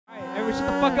Wait, shut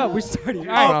the fuck up. We're starting.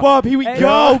 All right. Up, here we Hey,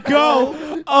 go, no.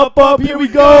 go. Up, here we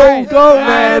go, Alright. go. Alright.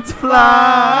 Let's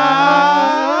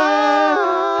fly.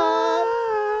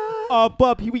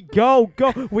 Up, here we go,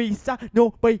 go. We stop.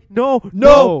 No, wait,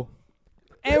 no.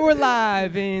 And we're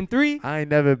live in 3. I ain't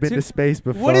never been to space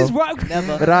before. What is wrong?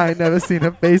 Never. But I ain't never seen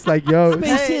a face like yours.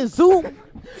 Space is Zoom.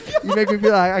 You make me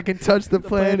feel like I can touch the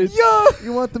planet. Yo.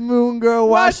 You want the moon, girl?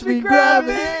 Watch me grab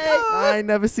it. I ain't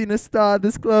never seen a star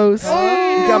this close.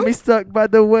 Hey. You got me stuck by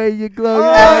the way you glow. Oh,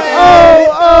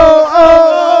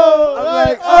 You're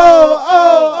like,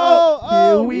 I'm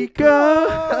like, here we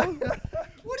go.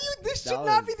 What do you? This That should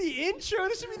not was- be the intro.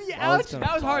 This should be the That was outro. kinda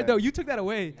That was hard fire. though. You took that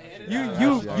away.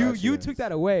 Yeah, You took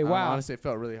that away. Wow. Honestly, it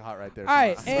felt really hot right there. All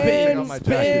right, So I had to take off my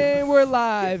jacket. and we're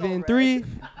live in 3,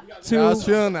 2, I was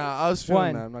feeling that. I was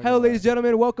feeling that. I'm 1. not Hello, gonna ladies and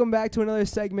gentlemen. Welcome back to another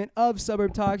segment of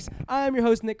Suburb Talks. I'm your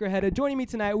host, Nick Raheda. Joining me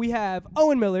tonight, we have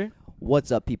Owen Miller.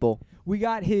 What's up, people? We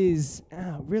got his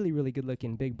really, really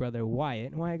good-looking big brother,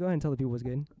 Wyatt. Wyatt, go ahead and tell the people what's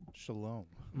good. Shalom.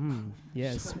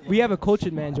 Yes. We have a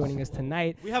cultured man joining us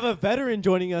tonight. We have a veteran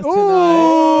joining us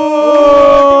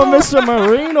Oh, Mr.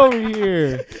 Marine over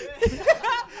here.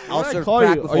 I'll What serve call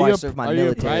crack you? before I serve my are you a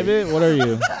military. private? What are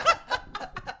you?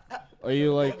 Are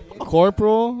you like a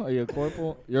corporal? Are you a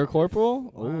corporal? You're a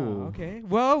corporal? Wow, Ooh. okay.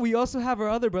 Well, we also have our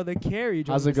other brother, Carrie.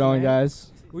 How's joining it us going, tonight.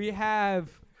 guys? We have...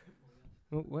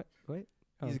 What?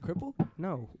 Oh. He's a cripple?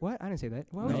 No. What? I didn't say that.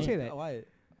 Why would No. you say that? Oh, why?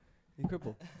 He's a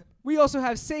cripple. We also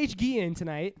have Sage Guillen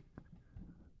tonight.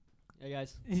 Hey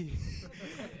guys.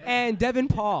 And Devin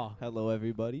Paul. Hello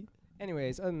everybody.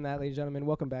 Anyways, other than that, ladies and gentlemen,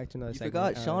 welcome back to another You segment.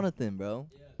 forgot Jonathan, bro.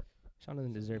 Sean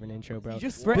doesn't deserve an intro, bro. You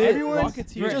just For spit everyone,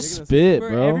 Rocketeer. for- You're Just gonna spit, for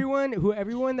bro.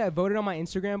 everyone that voted on my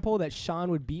Instagram poll that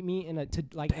Sean would beat me in a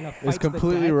fight. It's to the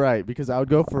completely death. right because I would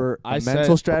go for I a said-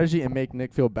 mental strategy and make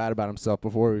Nick feel bad about himself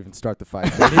before we even start the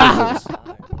fight. But he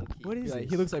would What is Like, this?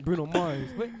 he looks like Bruno Mars.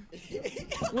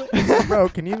 lose. Bro,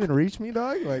 can you even reach me,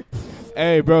 dog? Like,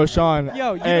 Hey, bro, Sean.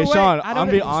 Yo, you hey, know what? Sean. I don't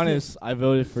I'm being understand. honest. I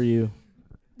voted for you.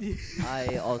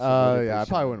 I also. voted for yeah, I Sean.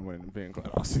 probably wouldn't win, being quite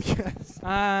honest with you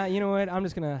guys. You know what? I'm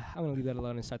gonna leave that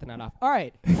alone and start the night off. All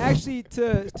right. Actually,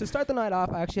 to start the night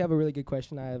off, I actually have a really good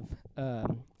question. I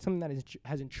have something that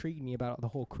has intrigued me about the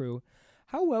whole crew.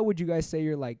 How well would you guys say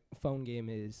your phone game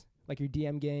is? Like your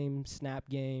DM game, Snap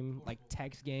game, like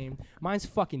text game. Mine's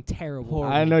fucking terrible.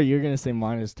 I know you're gonna say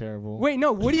mine is terrible. Wait,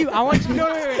 no. What do you? I want you. No,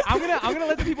 wait. I'm gonna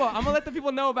let the people. I'm gonna let the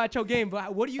people know about your game.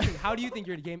 But what do you think? How do you think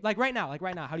your game? Like right now.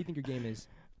 How do you think your game is?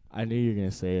 I knew you were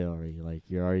gonna say it already. Like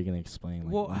you're already gonna explain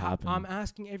Well, what happened. I'm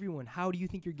asking everyone. How do you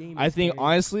think your game is? I think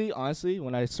Carrie? honestly,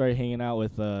 when I started hanging out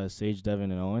with Sage,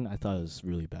 Devin, and Owen, I thought it was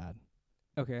really bad.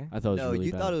 Okay. I thought it was No, really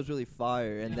you bad. thought it was really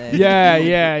fire, and then.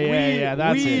 Yeah.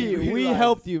 That's it. We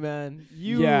helped you, man.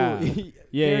 You. Yeah.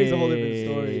 Yeah, Carrie's a whole different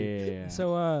story. yeah.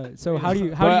 So how do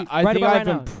you? But I right think about I've right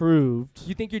now, improved.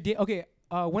 you think you're okay?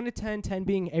 1 to 10, 10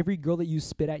 being every girl that you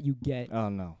spit at, you get. Oh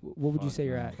no, What would you Fuck say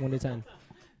you're no. at? 1 to 10.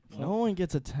 no one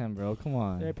gets a 10, bro. Come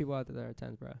on. There are people out there that are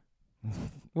 10s, bro.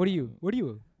 What are you?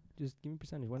 Just give me a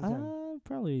percentage. 1 to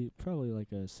 10. Probably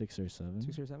like a 6 or 7.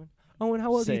 6 or 7. Oh, and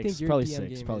how well do you think your Probably DM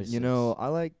 6, game probably is? You know,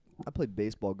 I played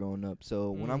baseball growing up,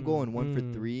 so when I'm going 1 for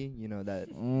 3, you know that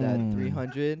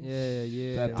 300.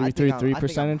 Yeah. That I 3 think 3 I'm- 3 I think I'm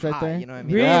percentage right hot, there. You know what I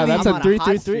mean? Really? Yeah, that's I'm a on 3 hot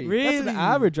 3 3. streak. Really? That's an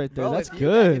average right there. Bro, That's if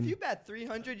good. you bat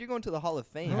 300, you're going to the Hall of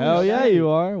Fame. Hell yeah, you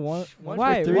are. One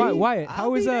Why? for 3. Why? I'll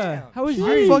How is be down. How is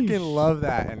I your? fucking love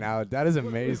that, and now that is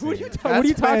amazing. What are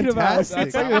you talking about? That's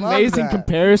That's like I an love amazing that.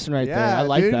 comparison right there. I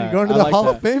like dude, that. You're going to I the like Hall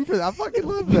that. of Fame for that. I fucking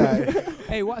love that.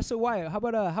 Hey, so why? How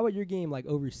about your game like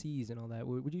overseas and all that?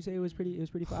 Would you say it was pretty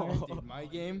fire? Dude, my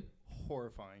game,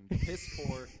 horrifying. Piss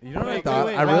poor. You know what I Wait, thought?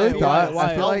 wait, I really wait, thought. why?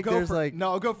 I feel I'll like go there's for- like.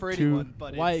 No, I'll go for two- anyone.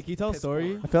 But Why? it's Can you tell a piss story?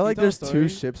 poor. I feel like Can you there's tell a 2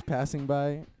 story? ships passing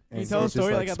by. And tell a it's just,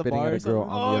 story, like, at the spitting bar at or a girl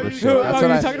something? on the other you ship. should. That's Oh, what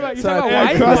you're I- talking about- that's you're what talking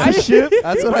I about thought. why? Across the ship.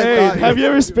 That's what I Hey, thought. have you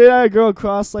ever spit at a girl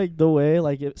across like the way?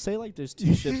 Like, say like there's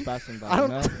 2 ships passing by. I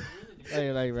don't You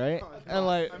know? like right? And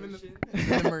like, I'm in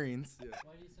the Marines. Yeah.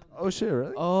 Oh shit!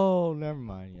 Really? oh, never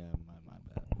mind. Yeah, my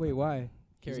bad. Wait, why?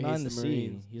 He's Carrie not in hates the the sea.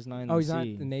 Marines. He's not in Oh, the he's not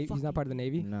sea. the Navy. He's not part of the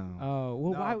Navy. No. Oh,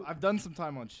 well, No, why I've done some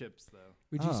time on ships though.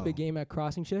 would you Oh. spit game at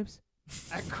crossing ships?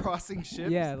 At crossing ships.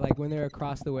 Yeah, like when they're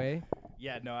across the way.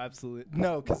 Yeah. No, absolutely.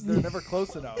 No, because they're never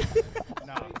close enough.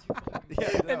 No.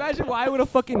 Yeah. No. Imagine why with a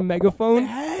fucking megaphone.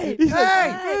 Hey,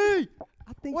 Hey!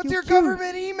 I think What's you're your cute.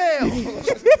 government email?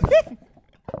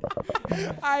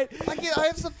 I I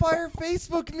have some fire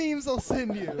Facebook memes I'll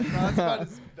send you. No, that's about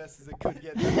as best as it could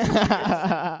get. In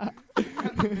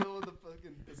the middle of the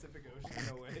fucking Pacific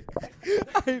Ocean. No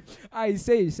way. I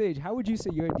Sage, how would you say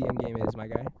your DM game is, my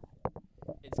guy?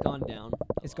 It's gone down.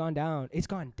 It's gone down. It's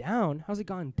gone down. How's it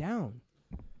gone down?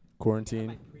 Quarantine.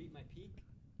 My peak.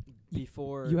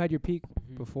 before. You had your peak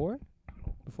Mhm. before?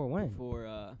 Before when?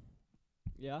 Before,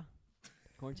 yeah,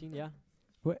 quarantine. Yeah.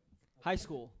 What? High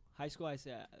school. High school. I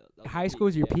said. that was High my school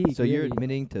is your yeah. peak. So you're really.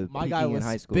 admitting to My peaking guy in was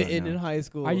high school right spitting in now. high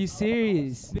school. Are you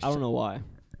serious? I don't know why.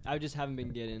 I just haven't been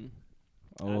getting.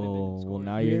 I haven't been Oh, well, scoring.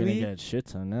 now you're Really? gonna get shit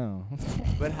ton now.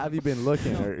 But have you been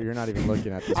looking, or you're not even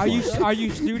looking at this? Are you point? are you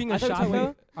shooting I a thought shot you were though?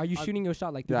 talking- Are you shooting your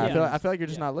shot like Yeah, that? I feel like you're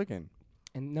just Yeah. not looking.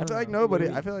 And no, I feel no, like no. nobody.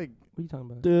 What I feel like are you talking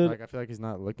about? Dude. I feel like he's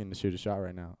not looking to shoot a shot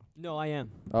right now. No, I am.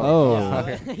 Oh. Yeah.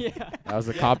 Okay. Yeah. That was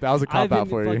a cop. That was a I've cop out been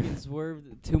for you. fucking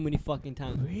swerved too many fucking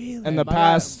times. Really? In the My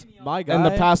past, My guy. in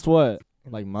the past, what?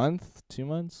 Like month, 2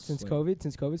 months? Since Like- COVID?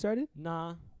 Since COVID started?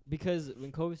 Nah, because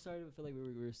when COVID started, I feel like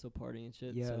we were still partying and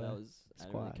shit. Yeah. So that was I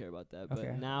didn't really Squad. care about that. Okay.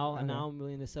 But now Okay. I'm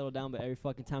willing to settle down. But every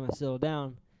fucking time I settle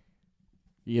down,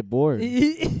 You get bored.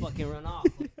 fucking run off.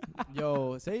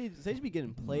 Yo, Sage be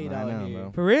getting played I out know, here.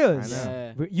 bro. For real? I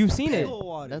know. Yeah. You've seen it. Cold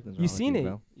water. Nothing's You wrong seen with it.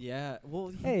 bro. Yeah. Well,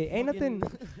 he Hey, ain't fucking-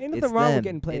 nothing ain't It's nothing wrong them. with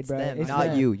getting played, it's bro. them, It's not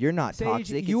them. you. You're not Sage,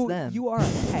 toxic. you it's them. you are a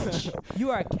catch. You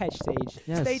are a catch, Sage.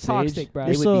 Yeah, Stay Sage. toxic, bro.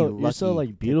 They You're would so- be you're so, lucky like,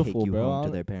 to take beautiful, you bro. home to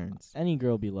I'm- their parents. Any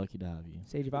girl be lucky to have you.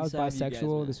 Sage, if I was Just have you guys,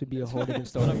 bisexual, man. this would be a whole different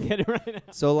That's what I'm story. getting right now.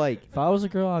 So like, If I was a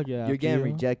girl, I'd get you're after getting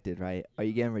you. rejected, right? Are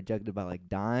you getting rejected by like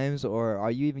dimes, or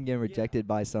are you even getting rejected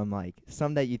by some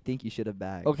that you think you should have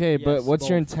bagged? Okay, but Yes, what's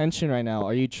your both. intention right now?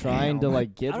 Are you trying to Damn. like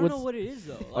I get don't with? know what it is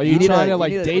though. Are You you need trying to- to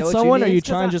like you need to date know what you someone, or are need. you It's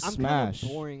 'cause trying to I'm smash?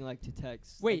 Kind of boring, like to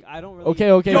text. Wait. Like, I don't really. Okay,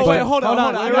 Yo, but wait, hold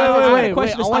on. I got a wait,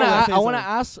 question to I want to, start with.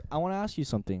 I want to ask you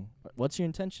something. What's your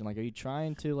intention? Like, are you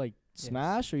trying to like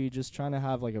smash, or are you just trying to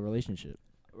have like a relationship?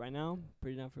 Right now,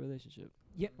 pretty down for a relationship.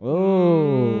 Yeah.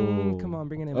 Oh. Come on,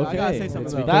 bring it in. Okay. I gotta say It's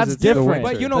something because though. That's it's the different. winter.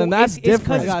 But you know, Then that's it's 'cause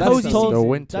different. it's That's cozy the totally,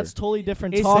 winter. that's totally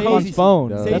different It's talk on cozy. phone.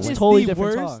 The That's winter. totally the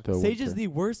different worst. talk. The Sage is winter. the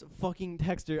worst fucking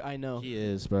texter I know. He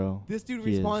is, bro. This dude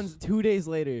He is. responds 2 days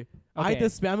later. I had Okay. to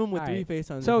spam him with Alright. 3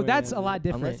 FaceTimes. So before he that's a answered. lot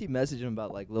different. Unless you message him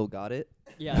about like Lil Got It,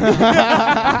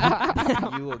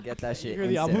 Yeah. you will get that shit hear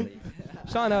the album? instantly.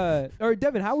 Sean, or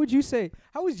Devin, how would you say?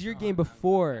 How was your game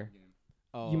before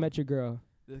Oh. you met your girl?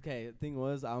 Okay, the thing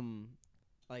was,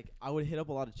 like I would hit up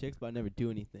a lot of chicks, but I never do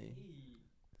anything.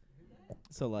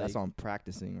 So like, That's on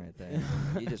practicing right there.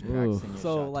 You just Ooh. practicing your shot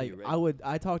so till like you're ready.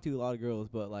 I talked to a lot of girls,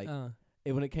 but like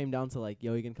when it came down to like,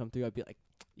 yo, you can come through, I'd be like,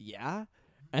 yeah,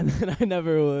 and then I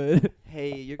never would.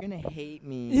 Hey, you're gonna hate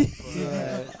me,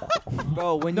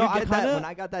 bro. When No, you I get that, kinda- when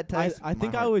I got that text, I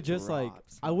think my I heart would just like,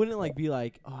 drops. I wouldn't like be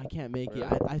like, oh, I can't make it.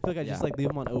 I feel like I just Yeah. like leave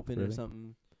them on open or Really?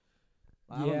 something.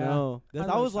 I don't Yeah. know. I know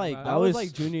That what was you're talking like about. that That was was-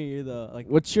 like junior year though. Like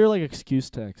What's your like excuse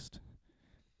text?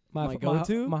 My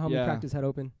go-to? My homie Yeah. cracked his head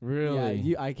open.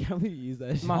 yeah, I can't believe you use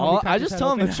that. Shit. My Oh, homie I cracked his just head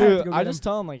tell him the open. I had to truth. go I get just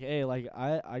tell him like, hey, like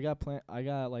I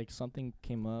got like something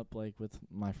came up like with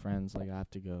my friends. Like I have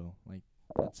to go. Like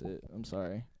that's it. I'm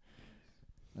sorry.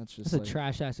 That's just That's a like,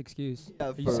 trash ass excuse. Yeah,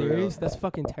 Are you for real. serious? That's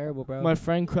fucking terrible, bro. my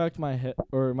friend cracked my head,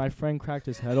 or my friend cracked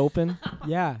his head open.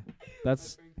 Yeah.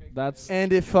 That's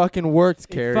And it fucking worked,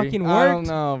 Carrie. fucking I don't worked.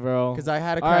 know, bro. Because I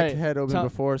had a Alright, cracked head open so-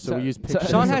 before, so so- we used so- pictures.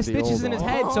 Sean of has the stitches old in his one.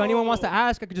 head, so anyone wants to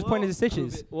ask, I could just point to the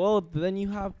stitches. Well, then you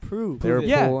have proof. They were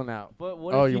Yeah. pulling out. But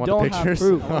what Oh, if you you want the don't have pictures?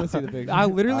 proof? I want to see the picture. I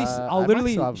literally, I might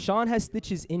still have 'em. Sean has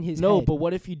stitches in his No, head. but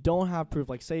what if you don't have proof?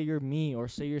 Like, say you're me, or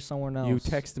say you're someone else. You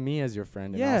text me as your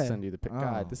friend, and Yeah. I'll send you the pic. Oh.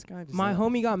 God, this guy just My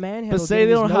homie got manhandled. But say getting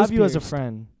they his don't nose have you as a pierced.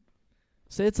 friend.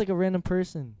 Say it's like a random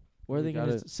person. What are You they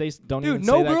gonna gotta- say? Don't Dude, even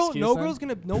no say that girl, excuse no then?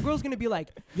 girl's gonna be like,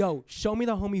 yo, show me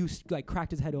the homie who's like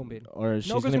cracked his head open. Or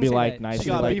she's girl's gonna gonna be say like that. nice. She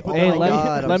got Like, beef with hey, them. let Oh me my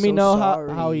God, let I'm me so know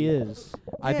sorry. how he is.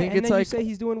 I Yeah, think and it's then like you say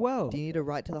he's doing well. Do you need a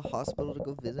ride to the hospital to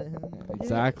go visit him?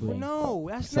 Exactly. Yeah, no,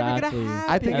 that's never Exactly. gonna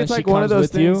happen. I think And it's she like one of comes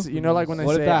those with you? things. You know, like when they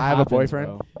What if say that I have a happens, boyfriend.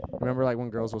 bro? Remember, like when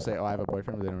girls will say, "Oh, I have a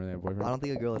boyfriend," but they don't really have a I boyfriend. don't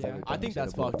think a girl has Yeah. ever. I told me think she had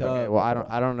that's a boyfriend. fucked Okay, up. well,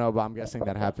 I don't know, but I'm guessing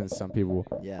that happens to some people.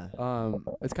 Yeah.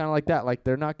 It's kind of like that. Like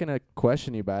they're not gonna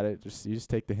question you about it. You just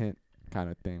take the hint,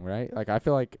 kind of thing, right? Like I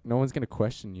feel like no one's gonna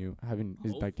question you.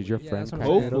 Is your Yeah, friend? that's what I'm crack saying.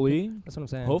 it open? Hopefully, That's what I'm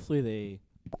saying. hopefully they.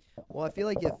 Well, I feel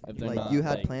like if If they're like not, you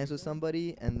had like- plans with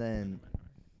somebody and then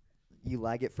you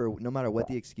lag it for no matter what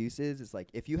the excuse is, it's like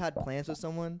if you had plans with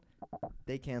someone,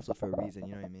 they canceled for a reason.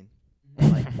 You know what I mean?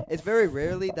 Like it's very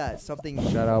rarely that something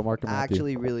Shout out Mark and Matthew.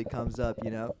 actually really comes up. You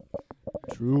know?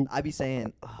 True. I be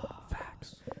saying, oh,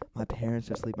 Facts. my parents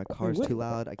are asleep. My car's what- too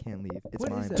loud. I can't leave. It's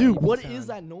what is mine. that? Dude, Beeping what sound. is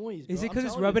that noise? Is it because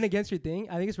it's rubbing against your thing?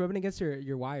 I think it's rubbing against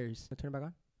your wires. So turn it back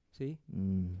on. See?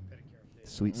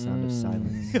 Sweet sound of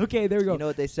silence. Okay, there we go. You know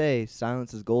what they say?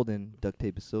 Silence is golden. Duct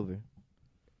tape is silver.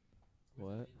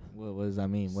 What? What does that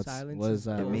mean? Silence What is does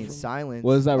that? It From- means silence.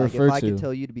 What does that like refer if I to? can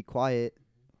tell you to be quiet,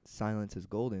 silence is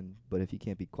golden. But if you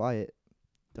can't be quiet,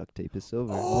 duct tape is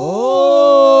silver. Oh!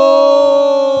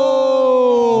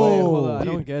 hold on, I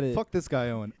Dude, don't get it. Fuck this guy,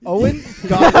 Owen. Owen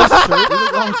got this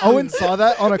shirt. Owen saw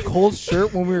that on a Cole's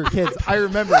shirt when we were kids. I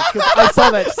remember because I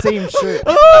saw that same shirt.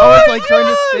 I was like trying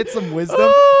to spit some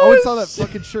wisdom. Owen saw that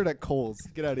fucking shirt at Cole's.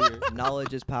 Get out of here.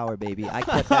 Knowledge is power, baby. I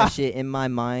kept that shit in my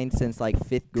mind since like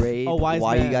 5th grade. A wise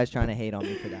Why are you man. guys trying to hate on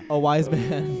me for that? A wise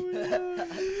man.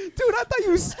 Dude, I thought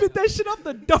you spit that shit off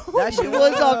the dome. That shit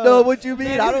was up, though. What you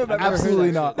mean? I don't remember.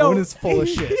 Absolutely not. No. Owen is full of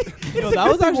shit. Yo, that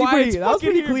was actually Why pretty. it's That was fucking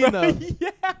pretty here, clean bro. though. Yeah.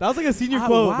 That was like a senior Oh,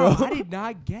 quote, wow, bro. I did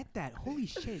not get that. Holy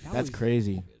shit. That's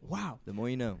crazy. Wow. The more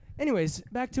you know. Anyways,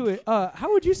 back to it.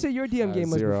 How would you say your DM game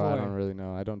was 0. before? I don't really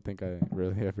know. I don't think I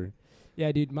really ever.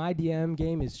 Yeah, dude, my DM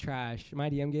game is trash. My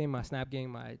DM game, my Snap game,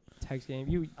 my text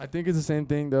game. I think it's the same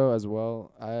thing though as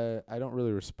well. I don't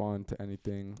really respond to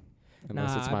anything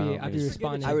unless it's my I'd be homies.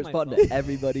 responding. I respond to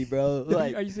everybody, bro.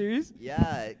 Like, are you serious?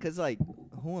 yeah, cause like,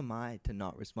 who am I to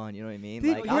not respond? You know what I mean?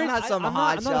 Dude, Like, you're I'm not some I'm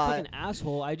hot not a shot. fucking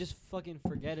asshole. I just fucking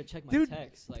forget to check my Dude,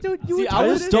 text. Like, dude, you See, were I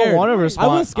was just don't scared. want to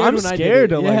respond. I was scared I'm when I did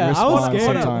scared it. to Yeah, like I was respond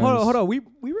scared. sometimes. Hold on.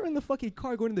 We were in the fucking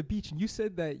car going to the beach, and you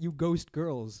said that you ghost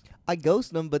girls. I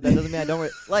ghost them, but that doesn't mean I don't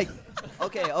like.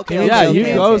 Okay. Yeah, you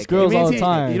okay, ghost okay, girls okay. all the you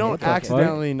time. don't What the fuck?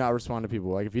 accidentally not respond to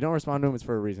people. Like if you don't respond to them, it's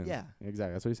for a reason. Yeah.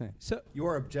 Exactly. That's what he's saying. So You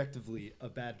are objectively a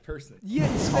bad person.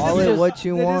 yes, Call it what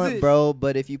you that want, isn't- bro.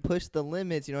 But if you push the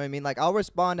limits, you know what I mean. Like I'll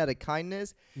respond out of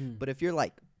kindness, but if you're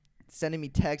like sending me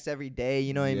texts every day,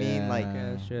 you know what I mean. Like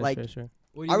Yeah. Sure, Like, sure.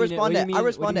 what do I you mean- respond what do to- you I mean- what do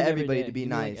respond you to mean every everybody day? to be You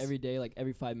mean, like, nice. every day, like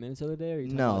every 5 minutes of the day, or you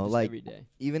talking No, about just like, every day?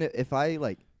 even if I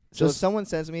like, so if Just- someone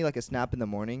sends me like a snap in the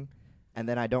morning, and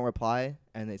then I don't reply,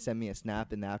 and they send me a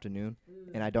snap in the afternoon,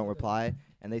 and I don't reply,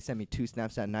 and they send me 2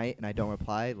 snaps at night, and I don't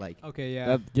reply, like. Okay, yeah.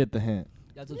 That, get the hint.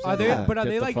 That's Are they? Yeah, But are get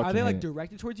they the like? Are fucking they like hint.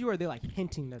 directed towards you, or are they like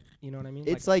hinting that? You know what I mean?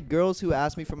 It's like girls who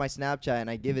ask me for my Snapchat, and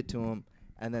I give it to them,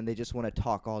 and then they just want to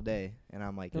talk all day, and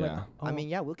I'm like, They're like, Yeah. oh, I mean,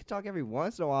 yeah, we could talk every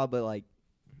once in a while, but like,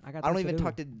 I got. I don't things even do.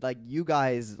 talk to like you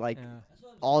guys like Yeah.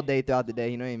 all day throughout the day.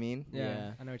 You know what I mean? Yeah,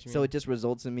 Yeah. I know what you mean. So it just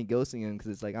results in me ghosting him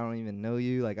because it's like I don't even know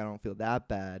you. Like I don't feel that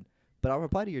bad, but I'll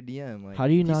reply to your DM. Like, How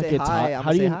do you if not say get hi, tired? I'm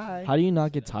How do say you hi. how do you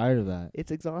not get tired of that? It's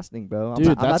exhausting, bro. Dude,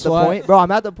 I'm at that's the why- point, bro. I'm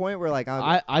at the point where like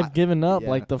I've given up yeah.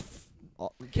 like the.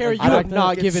 Carrie, you I have don't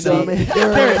not get given so up. many-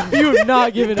 Carrie, you have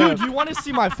not given up. Dude, you want to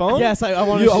see my phone? Yes, I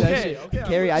want to You- see okay. that shit.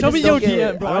 Carrie, I Show just me don't your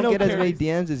get, DM, bro. I I don't know get as many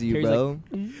Carrie's- DMs as you, Carrie's bro.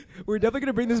 We're definitely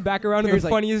gonna bring this back around to Carrie's the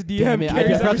like, funniest DM. Damn it, I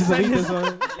Carrie's forgot to ever delete sent this us.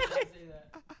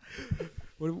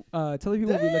 one. Tell the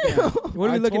people what we're looking at. What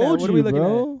are we I looking at? told What are we you, looking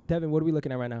bro. at? Devin, what are we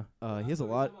looking at right now? He has a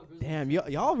lot. Damn,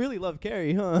 y'all really love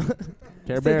Carrie, huh?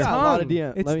 Care It's Bear. the got a lot of tongue.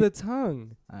 DM. It's Let me- the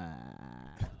tongue.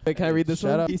 Wait, can I read this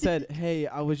Shut one? up. He said, "Hey,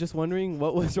 I was just wondering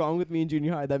what was wrong with me in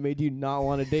junior high that made you not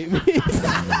want to date me."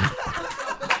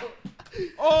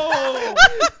 Oh,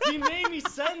 he made me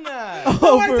send that.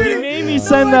 Oh, I for didn't. real? He made me No,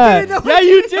 send I that. didn't. No, Yeah, I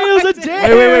you didn't. did. It was No, I a didn't.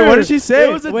 dare. What did she say?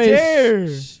 It was a Wait,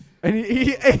 And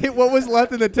dare. what was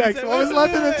left in the text? What was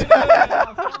left in the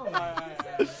text?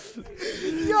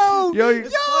 Yo, Yo, you- no,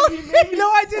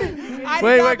 I didn't. I did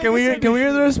Wait, not wait. Can we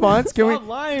hear the response? Can we? Stop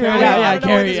lying. Can we- right I now. don't know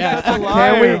Carrie, this yeah. guy. That's a Can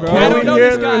liar, we? bro. I Can don't we know hear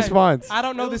this the guy. response? I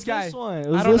don't know It this was guy. This one. It I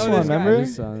was don't this know one.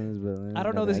 this guy. Remember? I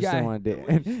don't know this guy.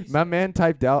 And my man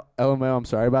typed out LML. I'm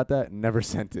sorry about that. Never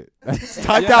sent it. It's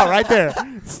typed out right there.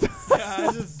 I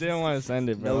just didn't want to send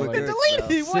it, bro. No Like, regrets, Delete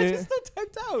bro. it. Why is it See? still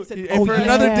typed out? And for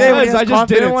another day, when he Guys, has I just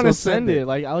confidence, didn't want to he'll send it.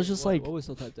 Like I was just like, what was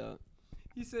still typed out?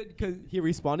 He said because He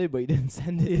responded, but he didn't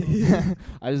send it.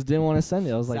 I just didn't want to send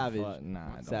it. I was like, Savage. fuck, nah, I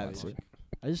don't want Savage.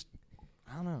 to.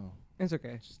 I don't know. it's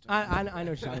okay. I know what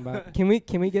you're talking about. Can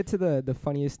we get to the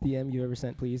funniest DM you ever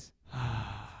sent, please?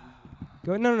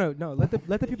 Go no. Let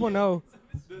the people know.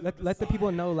 Let the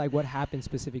people know like what happened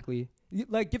specifically.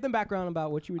 Like give them background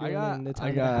about what you were doing and the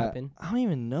time that happened. I don't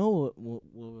even know what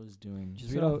I was doing.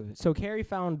 Just read off So of it. so Carrie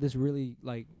found this really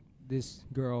like this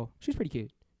girl. She's pretty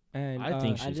cute. And I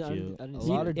think I she's didn't- cute. I didn't A see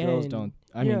lot it. of girls And don't.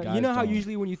 I you mean, know, guys you know how don't.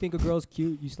 usually when you think a girl's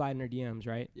cute, you slide in her DMs,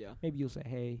 right? Yeah. Maybe you'll say,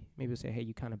 hey. Maybe you'll say, hey,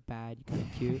 you kind of bad, you kind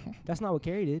of cute. That's not what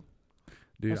Carrie did.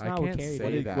 Dude, That's I not what can't Carrie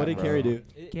say did. that. What did bro. Carrie do? Is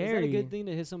that a Carrie. good thing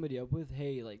to hit somebody up with?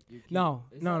 Hey, like you're cute? No,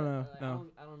 Is no, that- no, I no.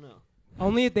 I don't know.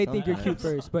 Only if they Oh, think you're yeah. cute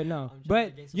first, but no. I'm trying But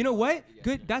to gain you know some what? confidence, yeah.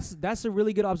 Good. That's a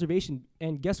really good observation.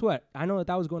 And guess what? I know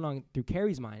that was going on through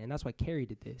Carrie's mind, and that's why Carrie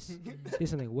did this. Did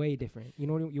something way different. You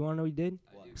know what? You want to know what he did?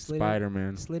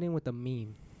 Spider-Man. Slid in with a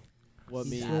meme. What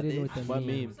He meme? slid in with a What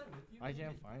meme. meme? I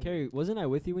can't find Carrie, wasn't I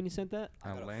with you when you sent that?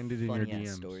 I landed in your Funny ass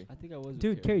DMs. story. I think I was. with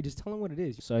Dude, Carrie, just tell him what it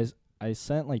is. So I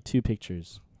sent like 2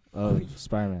 pictures of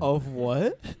Spider-Man. Of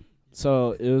what?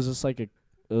 So it was just like it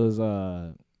was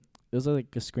it was like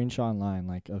a screenshot online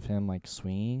like of him like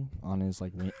swinging on his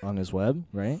like on his web,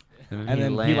 right? And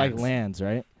then he like lands,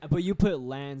 right? But you put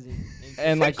lands in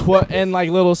And like and like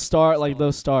little star like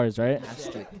those stars, right?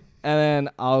 And then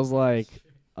I was like,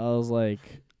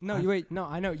 No, you wait. No,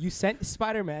 I know. You sent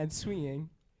Spider-Man swinging.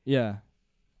 yeah.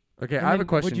 Okay, And I have a then would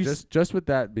question. you Just with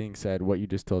that being said, what you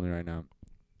just told me right now,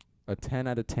 a 10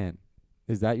 out of 10.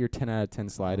 Is that your 10 out of 10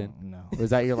 slide in? No. Or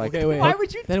is that your like? Okay, wait. Why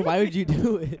would you? Then why would you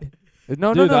do it?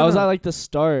 No, Dude, no, that was no. at like the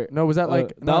start. No, was that like?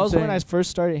 that no, I'm was when I saying-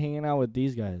 first started hanging out with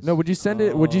these guys. No, would you send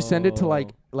it? Would you send it to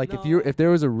like if there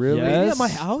was a really? Yes. At my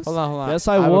house? Hold on. Yes,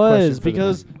 I I have a question was for the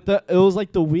because man. it was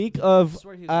like the week of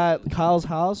at Kyle's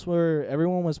house where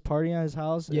everyone was partying at his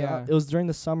house. Yeah. It was during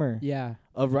the summer Yeah.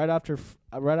 of right after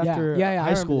Yeah. after Yeah.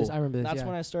 high school. I remember this. That's yeah.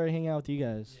 when I started hanging out with you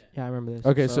guys. Yeah, I remember this.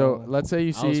 Okay, so So, let's say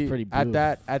you I was see pretty at boof.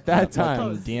 that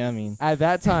time DMing. at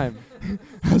that time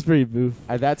I was pretty boof.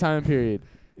 at that time period,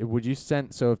 would you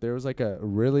send? So if there was like a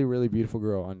really really beautiful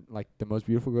girl on like the most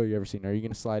beautiful girl you ever seen, are you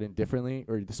gonna slide in differently,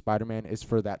 or the Spider-Man is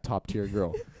for that top tier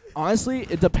girl? Honestly,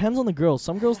 it depends on the girl.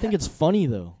 Some girls think it's funny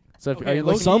though. So if Okay, are you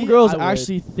look, looking? Some me, girls I would.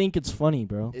 actually think it's funny,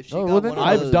 bro. If she Oh, got well, then one of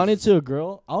I've those, done it to a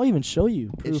girl. I'll even show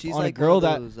you If proof she's on like a girl one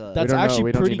that of those, that's We don't know. actually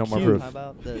We don't pretty need no more cute. proof. How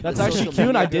about That's the actually social cute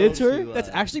and I media did it to girls her. who, That's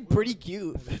actually pretty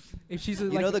cute. If she's you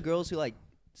like, know the girls who like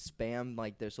spam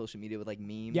like their social media with like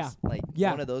memes. Yeah. Like Yeah.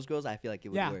 one of those girls, I feel like it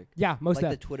would yeah, work. yeah, most Like the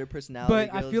of that. Twitter personality.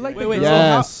 But I girls, feel like yeah. the Wait, girl-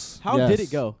 Yes. How did yes.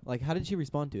 it go? Like, how did she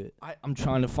respond to it? I'm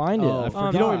trying to find it. Oh, I you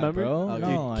forgot, don't remember? bro. Oh, No,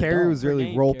 dude, I Carrie don't. was really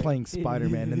Name, role Carrie. playing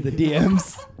Spider-Man in the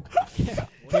DMs.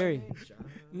 Carrie.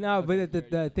 No, but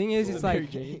the thing is, it's like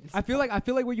I feel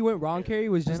like where you went wrong, Carrie,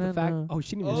 was just the fact. Oh,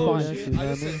 she didn't even respond. I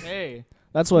just said, hey.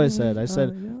 That's what I said. I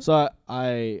said so.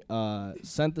 I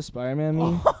sent the Spider-Man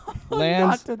meme,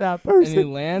 lands, to that and he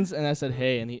person. lands, and I said,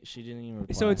 hey, and she didn't even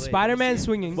reply. So it's Wait, Spider-Man see?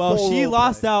 swinging. Well, she Full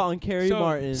lost roleplay. out on Carrie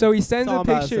Martin. So he sends That's all a I'm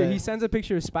about to picture. say. He sends a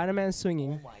picture of Spider-Man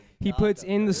swinging. Oh my He God, puts the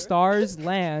in the bird? stars,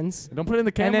 lands, Don't put it in the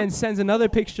and camera. then sends another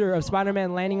picture of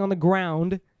Spider-Man landing on the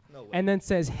ground, No way. and then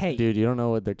says, "Hey." Dude, you don't know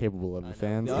what they're capable of. I The know.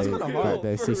 fans, Yeah, that's they, kinda hard.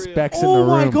 they see For real. specks in the Oh room.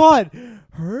 my God,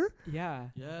 her? Yeah.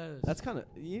 yes. That's kind of.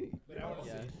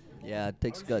 Yeah, it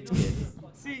takes guts, kid.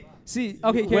 See.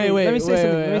 Okay, Carrie. Wait, let me say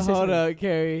something. Let me say hold something. up,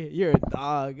 Carrie. You're a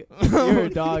dog. You're a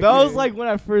dog. That was Carrie. like when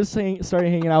I first started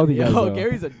hanging out with you guys. Yo, bro.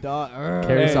 Carrie's a dog.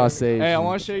 Carrie Hey, saw Sage. Hey, I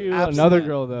want to show you Absolute another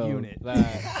girl though. unit.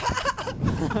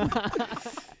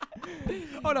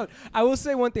 Hold on. I will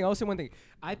say one thing.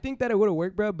 I think that it would have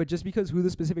worked, bro. But just because who the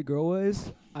specific girl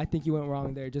was, I think you went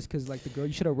wrong there. Just because like the girl,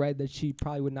 you should have read that she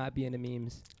probably would not be into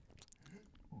memes.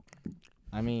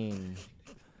 I mean,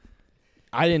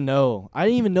 I didn't know. I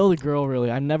didn't even know the girl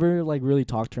really. I never like really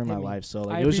talked to her in Hit my me. life. So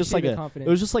like I it was just like appreciate a the confidence.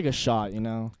 it was just like a shot, you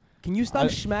know. Can you stop I-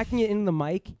 smacking it in the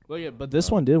mic? Look at, but this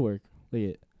one did work. Look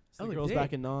at. The Oh, it girl's did.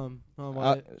 back in Nom.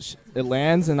 Nom, It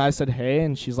lands and I said hey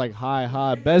and she's like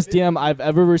hi. Best DM I've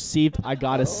ever received. I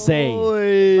gotta say.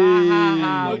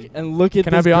 Look, and look at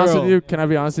Can this I be honest girl. with you? Can I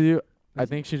be honest with you? I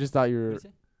think she just thought you were. This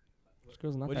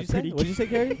girl's not What'd that you say? pretty. What'd you say,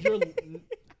 Carrie?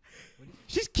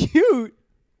 She's cute.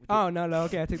 Oh no.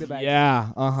 Okay, I take that back. Yeah.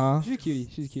 Uh-huh. She's a cutie.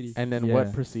 She's a cutie. And then Yeah.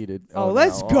 what proceeded? Oh,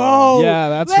 let's no. go. Yeah,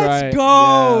 that's let's right.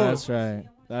 go. Yeah, that's right.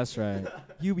 That's right.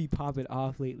 You be popping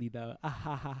off lately though. Ah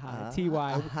ha ha ha. Ah, Ty.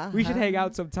 ah, We should ha. hang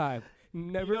out sometime.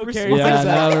 Never know, responded. Carrie's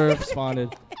Yeah, never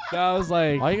responded. That was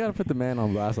like Why you gotta put the man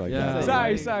on blast like Yeah.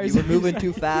 that? Sorry. You were moving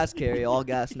too fast, Carrie. All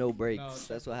gas, no brakes.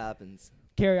 That's what happens.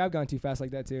 Carrie, I've gone too fast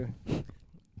like that too.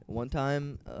 One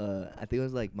time, I think it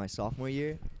was like my sophomore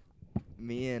year.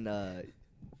 Me and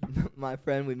my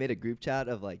friend, we made a group chat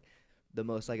of like the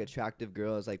most like attractive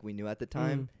girls like we knew at the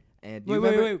time. And do you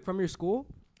remember Wait. From your school?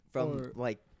 from or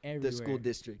like Everywhere. the school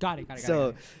district? Got it.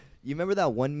 So, you remember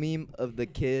that one meme of the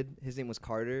kid? His name was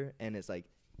Carter, and it's like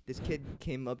this kid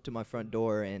came up to my front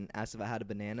door and asked if I had a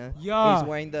banana. Yeah. He's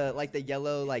wearing the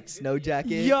yellow like snow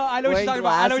jacket. Yeah, I know what you're wearing talking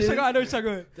about. I know what you're glasses. talking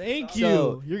about. thank you.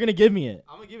 you. You're gonna give me it.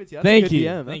 I'm gonna give it to you. Thank a good you.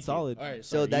 DM. Thank That's you. solid. All right,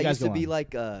 So sorry, that you guys used to go be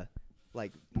on.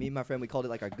 like me and my friend, we called it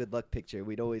like our good luck picture.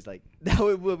 We'd always like that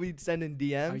would what we'd send in Are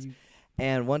DMs. you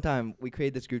And one time we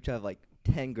created this group chat of like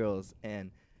 10 girls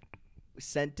and we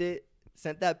sent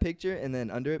that picture, and then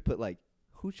under it put like,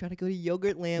 who's trying to go to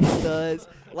Yogurt Land with us?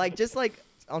 Like just like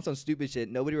on some stupid shit.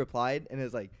 Nobody replied, and it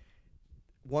was like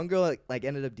one girl like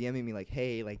ended up DMing me like,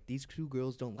 hey, like these two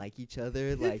girls don't like each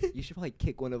other. Like you should probably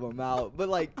kick one of them out. But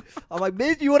like I'm like,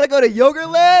 bitch, you want to go to Yogurt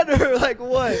Land or like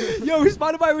what? Yo,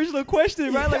 respond to my original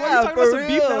question, right? Like, why are you Yeah, talking about for some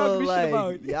beef that I don't real, give a shit like,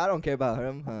 about? Yeah, I don't care about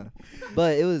him, huh?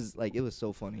 But it was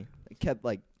so funny. It kept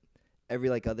like every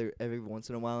once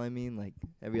in a while. I mean, like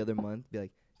every other month, be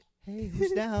like, hey,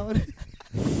 who's down?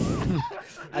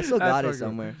 I still got it fucking-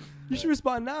 somewhere. You should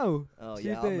respond now. Oh See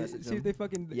yeah, if I'll they, message see if them. they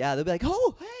fucking. Yeah, they'll be like,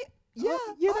 oh, hey, Yeah,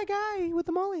 you're that guy with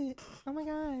the mullet. Oh my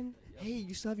god. Hey,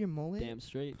 you still have your mullet? Damn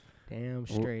straight. Damn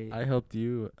Well, straight. I helped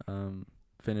you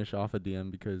finish off a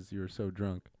DM because you were so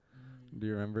drunk. Do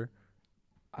you remember?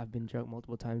 I've been drunk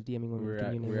multiple times DMing when We were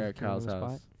communing at with Kyle's the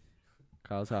house. spot.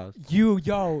 Kyle's house.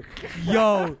 Yo,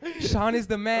 Sean is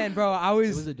the man, bro. I It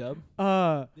was was a dub.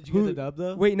 Did you get the dub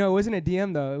though? Wait, no, it wasn't a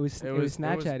DM though. It was It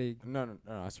Snapchatting. No,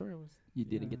 I swear it was. You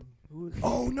didn't get.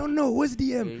 Oh no, it was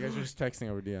Yeah, DM. you guys were just texting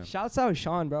over DM. Shouts out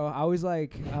Sean, bro. I was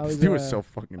This dude was so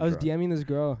fucking I was drunk. DMing this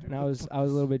girl, and I was a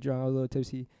little bit drunk. I was a little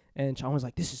tipsy, and Sean was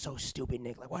like, "This is so stupid,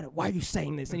 Nick. Like, why are you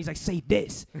saying this?" And he's like, "Say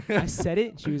this." I said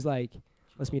it. And she was like,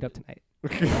 "Let's meet up tonight."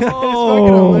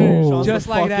 Oh, Just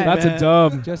like that. That's a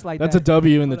dub. Just like That's that. a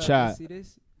W in the Hold up, chat. let's see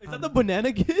this? Is that the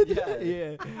banana kid?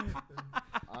 Yeah.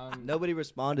 Nobody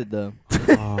responded though.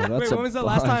 Oh, that's Wait, a when was the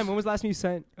last bunch. time? When was the last time you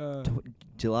sent?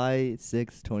 July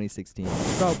 6th, 2016.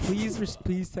 Bro,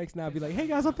 please text now. Be like, "Hey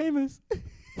guys, I'm famous."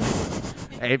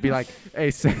 Hey, it'd be like,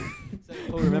 hey,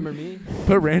 Oh, remember me?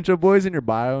 put Rancho Boys in your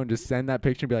bio and just send that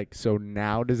picture and be like, so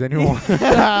now does anyone?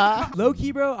 Low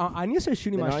key, bro. I need to start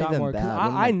shooting They're my not shot even more. 'Cause bad. What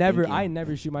am I I never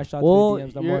thinking? shoot my shots Well, to the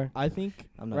DMs no more. I think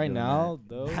I'm not right doing now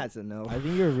though, That's a no. I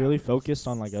think you're really focused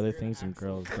on like other things than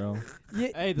girls, bro. Yeah,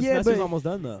 Hey, the yeah, semester's but almost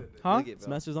done though. huh? Look it, bro.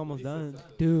 Semester's almost done.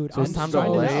 Dude, So it's I'm time to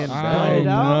grinding lay out. in I'm bed. grinding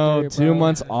I out know. there, 2 bro.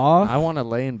 months off. I want to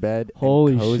lay in bed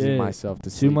Holy and cozy shit. myself to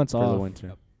 2 sleep months for the off.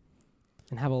 winter.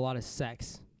 And have a lot of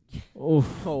sex.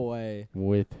 Oof. No way.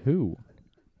 With who?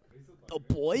 The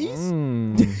boys?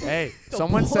 Mm. Hey,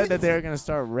 someone said that they were going to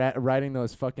start writing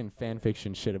those fucking fan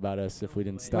fiction shit about us if we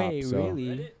didn't stop. Wait, so.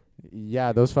 really?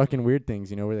 Yeah, those fucking weird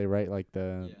things, you know, where they write like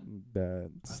the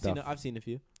stuff. I've seen a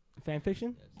few. Fan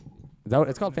fiction? Is that what,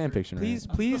 it's called fan fiction, right?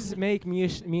 Please make me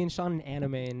and Sean an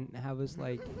anime and have us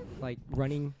like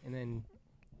running and then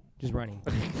just running.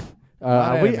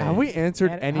 Have we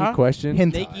answered any Huh? questions?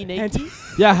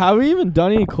 Yeah, have we even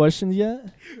done any questions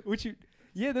yet? Which you?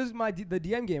 Yeah, this is the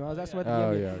DM game. I was asking about the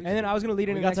Oh, DM game. yeah, And then I was gonna lead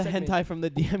in We the got next to segment. hentai from the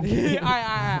DM All game.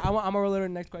 right. I'm gonna roll over to the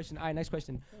next question. All right, next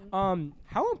question.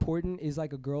 How important is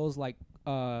like a girl's like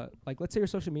let's say her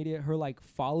social media, her like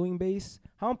following base?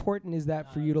 How important is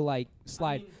that for you to like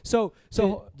slide? So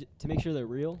To make sure they're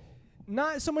real.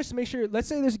 not so much to make sure. Let's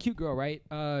say there's a cute girl, right?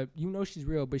 You know she's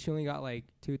real, but she only got like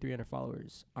 200-300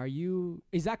 followers.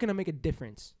 Is that gonna make a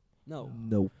difference? No,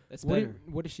 Nope. that's What better.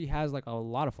 if she has like a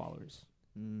lot of followers?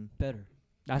 Better.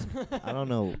 That's I don't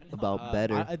know about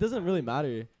better. It doesn't really matter.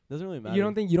 It doesn't really matter.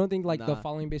 you don't think like the Nah.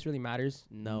 following base really matters?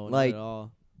 No, Like, not at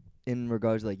all. In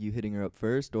regards to like you hitting her up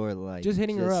first or like Just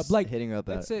hitting her up, like, hitting her up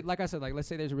Let's say, like I said, like let's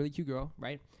say there's a really cute girl,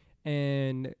 right?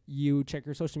 And you check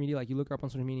her social media, like you look her up on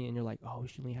social media, and you're like, oh,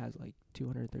 she only has like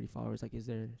 230 followers. Like, is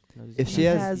there? if she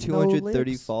has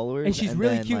 230 followers and she's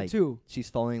really then, cute like, too. she's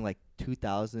following like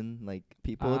 2,000 like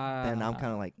people, then I'm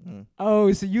kind of like,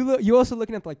 Oh, so you also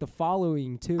looking at like the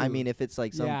following too. I mean, if it's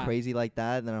like something Yeah. crazy like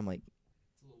that, then I'm like,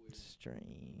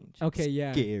 strange. Okay,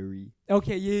 yeah. Scary.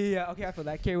 Okay, yeah. Okay, I feel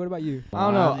that. Carrie, what about you? I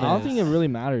don't know. I don't Yes. think it really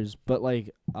matters. But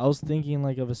like, I was thinking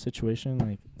like of a situation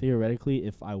like theoretically,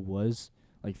 if I was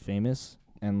like famous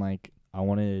and like I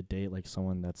wanted to date like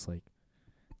someone that's like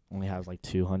only has like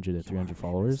 200 to 300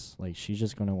 followers, like she's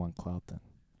just gonna want clout then.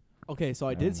 Okay, so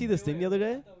I did see this thing the other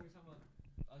day.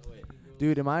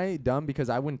 Dude, am I dumb? Because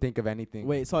I wouldn't think of anything.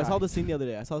 Wait, so I saw this thing the other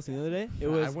day. It I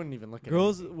was wouldn't even look at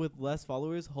girls anything. with less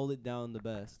followers hold it down the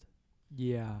best.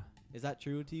 Yeah. Is that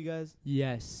true to you guys?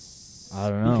 Yes. I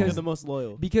don't know. Because the most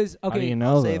loyal. Because How do okay, you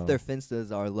know Say though? if their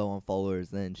Finstas are low on followers,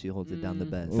 then she holds it down the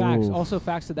best. facts. Ooh. Also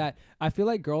facts to that. I feel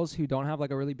like girls who don't have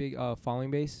like a really big following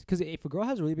base, because if a girl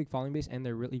has a really big following base and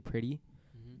they're really pretty,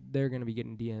 they're gonna be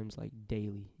getting DMs like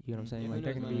daily. You know what I'm saying? Like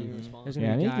they're gonna be. There's gonna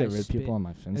Yeah, I be need to get guys rid of people spit- on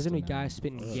my Finsta. There's gonna be now. guys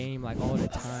spitting game like all the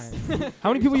time. How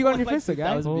many people you got on your Finsta,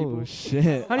 guys? Oh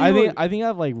shit! How do you know- I think I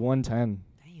have like 110.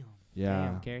 Damn. Yeah.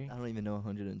 Damn, Carrie. I don't even know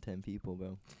 110 people,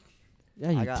 bro.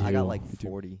 Yeah, you I got do. like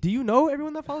 40. Do you know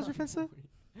everyone that follows your Finsta?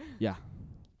 Yeah.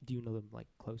 Do you know them like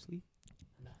closely?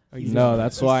 Or No,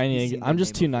 that's why I He's need. seen I'm their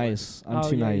just name too before. nice. I'm Oh,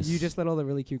 too yeah, nice. You just let all the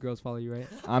really cute girls follow you, right?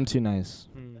 I'm too nice.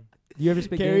 You ever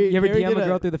spit Carrie- game? You ever Carrie DM did a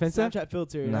girl a through the Finsta? Snapchat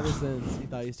filter. No. Ever since he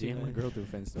thought he was too nice. girl through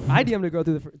fence though. I DM'd a girl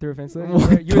through a Finsta.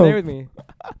 What You were there the with me.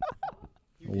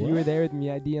 You were there with me.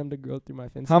 I DM'd a girl through my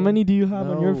Finsta. How many do you have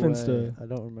on your Finsta? I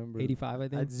don't remember. 85, I I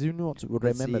think. do not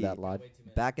Let's remember see. that, lad.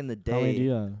 Back in the How many do day,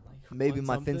 you have? maybe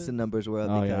my something? Finsta numbers were up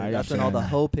Oh, because yeah, I that's got when all you. the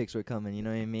hoe pics were coming. You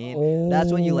know what I mean?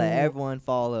 That's when you let everyone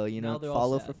follow. You Now know, they're all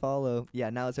follow sad. for follow. Yeah,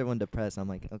 now it's everyone depressed. I'm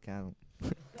like, okay, I don't.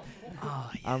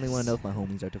 I only want to know if my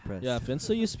homies are depressed. Yeah,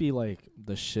 Finsta used to be like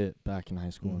the shit back in high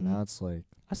school. Mhm. Now it's like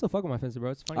I still fuck with my Finsta,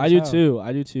 bro. It's funny. I as do hell. too.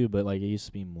 I do too. But like it used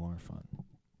to be more fun.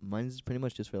 Mine's pretty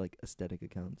much just for like aesthetic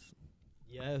accounts.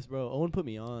 Yes, bro. Owen put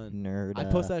me on. Nerd. I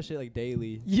post that shit like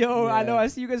daily. Yo, I know. Yeah. I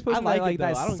see you guys posting like like it,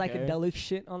 that though. I don't care. psychedelic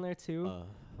shit on there too.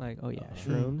 Like, oh yeah,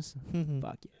 shrooms.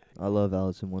 Fuck yeah. I love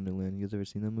Alice in Wonderland. You guys ever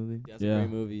seen that movie? That's a Yeah. great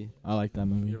movie. I like that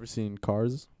movie. You ever seen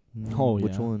Cars? Oh,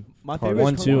 Which yeah. one? My Part favorite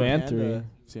one, is two, Kung Fu and Panda. three.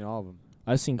 Seen all of them.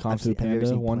 I've seen Kung Fu have you ever Panda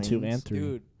seen 1, 2, Planes? and 3.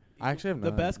 Dude, I actually have the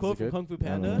not. best Is quote it from good? Kung Fu I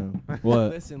don't Panda. know.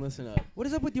 What? Listen up. What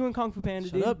is up with you and Kung Fu Panda,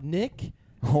 Shut dude? up, Nick.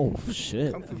 Oh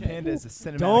shit! Kung Fu Panda is a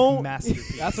cinematic Don't-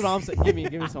 masterpiece. That's what I'm saying. Give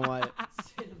me some Wyatt.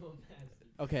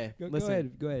 Okay, Go listen.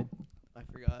 ahead. I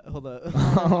forgot. Hold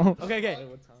up. Okay.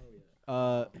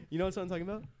 You know what I'm talking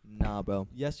about? Nah, bro.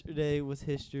 Yesterday was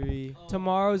history.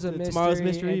 Tomorrow's a mystery. Tomorrow's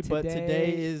mystery, and but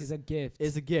today is a gift.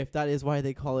 Is a gift. That is why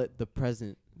they call it the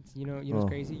present. You know what's Oh.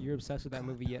 crazy? You're obsessed with that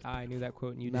movie, yet I knew that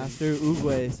quote and you didn't. Master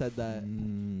Oogway said that.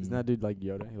 Isn't that dude like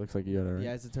Yoda? He looks like Yoda, right?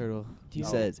 Yeah, it's a turtle. Do you,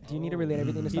 He says, do you need to relate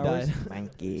everything to He Star Wars? died.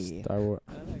 Monkey. Star Wars.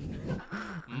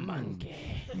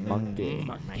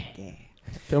 Monkey.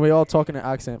 Can we all talk in an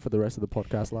accent for the rest of the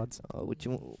podcast, lads? What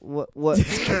you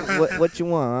what you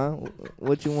want, huh?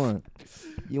 What you want?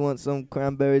 You want some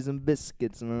cranberries and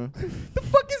biscuits, huh?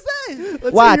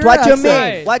 What? What you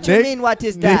mean? What you Nick- mean? What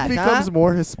is Nick that? becomes Huh?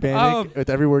 more Hispanic Oh. with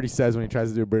every word he says when he tries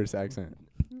to do a British accent.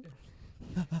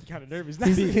 Kind of nervous.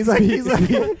 He's like,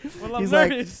 well, I'm he's like,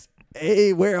 nervous.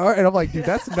 hey, where are? And I'm like, dude,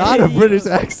 that's not a British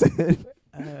accent.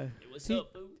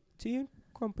 Tea and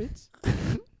crumpets.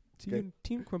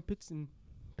 Tea and crumpets and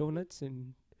donuts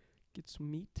and get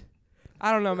some meat.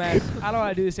 I don't know, man. I don't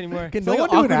want to do this anymore. Can It's no like one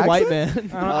an do an awkward white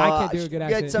accent? man. I can't do a good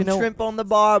accent. Get some You know- shrimp on the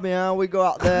barb, man. We go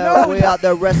out there. We out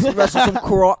there wrestle some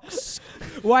crocs.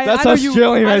 Why? That's I know you-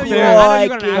 Australian I know right you- there. I know you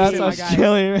got an That's accent, That's my guy.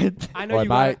 Australian right there. I know Why, you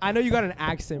bye. got. I know you got an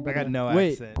accent, I but got no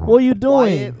Wait. accent. What are you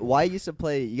doing? Why used to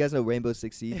play? You guys know Rainbow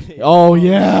Six Siege? Oh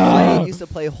yeah. Wyatt used to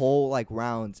play whole like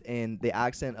rounds in the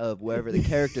accent of wherever the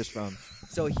character's from.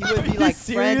 So he would be like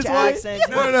serious, French Wyatt? accents.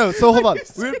 No. So hold on.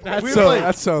 We would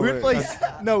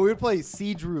lit. play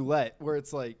Siege Roulette, where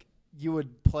it's like you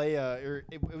would play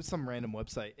it was some random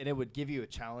website, and it would give you a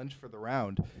challenge for the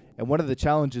round. And one of the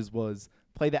challenges was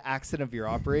play the accent of your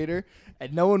operator,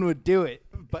 and no one would do it.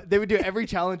 But they would do every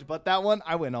challenge, but that one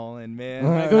I went all in, man.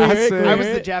 I was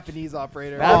the Japanese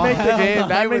operator. That'd make the hell game. no.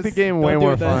 That'd It make the was- game way don't do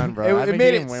more it then. fun, bro. That'd It make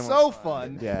made the it game way more so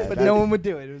fun, Yeah, but that'd no be- one would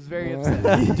do it. It was very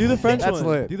upsetting. Do the French That's one.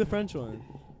 lit. Do the French one.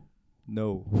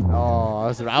 No. Oh, I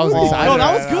was excited. No,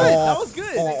 that was good. That was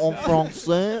good. En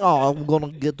français, I'm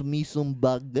gonna get me some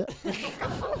baguette.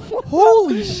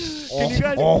 Holy shit!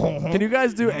 Can you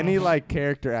guys do any like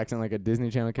character accent, like a Disney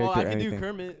Channel Oh, character? I or can do anything?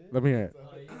 Kermit. Let me hear it.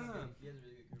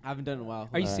 I haven't done it in a while.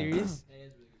 are you serious?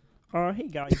 Hey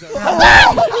guys.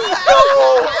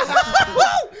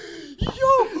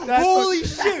 Holy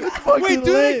shit! Wait,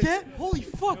 do it again. Holy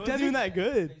fuck, I wasn't Devin. doing that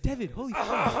good. Devin, holy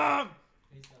fuck.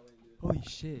 Holy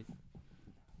shit.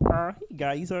 Hey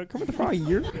guys, come to fry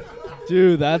here.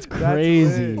 Dude, that's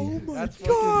crazy. That's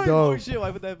God. Oh dope. shit!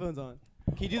 Why put the headphones on?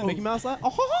 Can you do the Mickey Mouse laugh?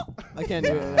 I can't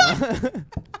do it.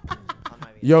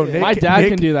 Yo, Nick, My dad Nick-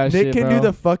 can do that Nick shit, can bro. do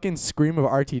the fucking scream of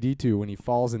RTD2 when he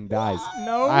falls and dies.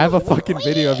 No. I have a fucking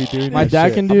video of you doing My that dad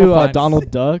shit. can I'ma do find-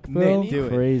 Donald Duck, bro. Nick, do it.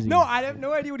 Crazy. No, I have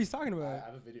no idea what he's talking about.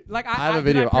 Like I have a did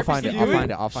video. I'll purposely find it. do I'll find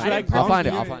it. I'll find Should I it. I'll find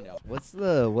it. do I'll it? find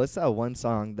it. What's that one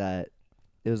song that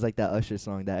it was like that Usher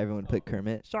song that everyone put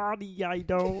Kermit? Sorry, I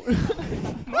don't.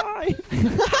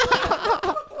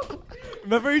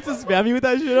 Remember he used to spam you with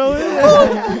that shit,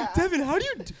 Owen? Devin, how do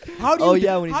you? Oh,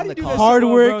 yeah, when he's how in do you the do car. that Hard so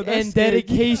well, work bro? That's and sick.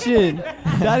 dedication.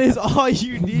 That is all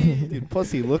you need. Dude,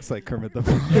 plus he looks like Kermit the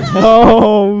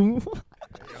Oh.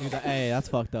 Hey, that's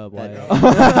fucked up. Wyatt.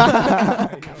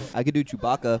 I could do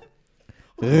Chewbacca.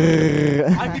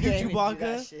 I could do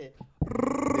Chewbacca.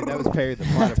 Dude, that was Perry the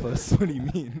Platypus. What do you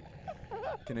mean?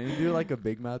 Can any do like a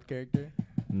big mouth character?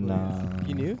 Nah.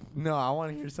 You knew? No, I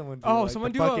want to hear someone do Oh, like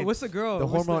someone the do fucking, what's the girl? the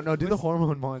What's hormone. No, do the what's-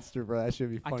 hormone monster, bro. That should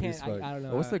be I funny can't. as fuck. I don't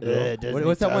know. What's the Uh, girl? doesn't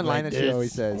What's he that one sound line like that she always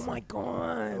this? says? Oh my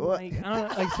god! What? Like I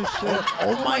don't like some shit.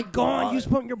 Oh my god! You just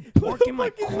putting your pork in my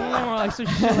corn, like some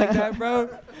shit like that, bro.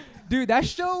 Dude, that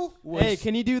show was Hey,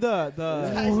 can you do the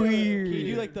weird. Can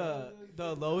you do like the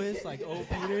lowest, like oh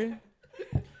Peter?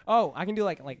 Oh, I can do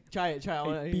like Try it. I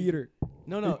wanna- Peter.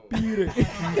 No. Peter.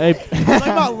 Hey, I'm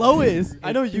talking about lowest.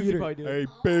 I know you can probably do it.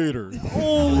 Peter.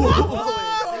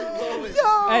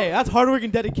 Hey, that's hard work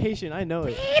and dedication. I know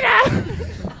it.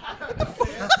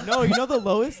 No, you know the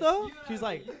lowest though? She's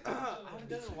like, I haven't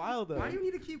done it in a while though. Why do you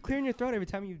need to keep clearing your throat every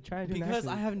time you try to do an Because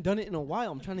I accent? haven't done it in a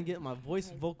while. I'm trying to get my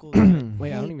voice vocals.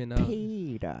 Wait, I don't even know.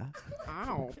 Peter.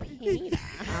 Ow, Peter.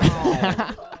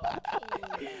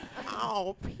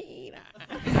 Ow, Peter.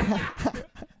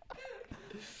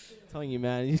 Telling you,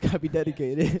 man, you just gotta be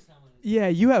dedicated. Yeah,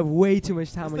 you have way too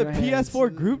much time It's on the your hands.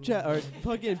 PS4 group chat or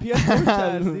fucking PS4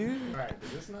 chat, dude. Alright,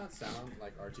 does this not sound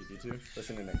like R2D2?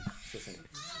 Listen to Nick. Just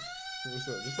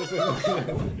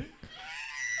listen.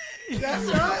 That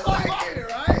sounds like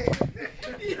it,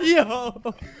 right? Yo.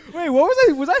 Wait, what was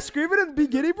I? Was I screaming at the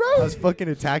beginning, I bro? was fucking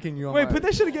attacking you on Wait, my... put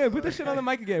that shit again. Put that shit on the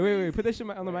mic again. Wait, put that shit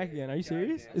on the mic again. Are you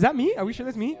serious? Is that me? Are we sure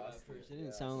that's me? It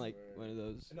didn't sound like one of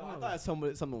those. No, I thought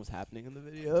something was happening in the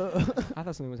video. I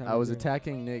thought something was happening. I was too.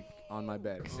 attacking Nick on my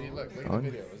bed. See, look at the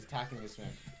video. I was attacking this man.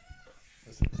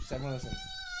 Listen, just everyone listen.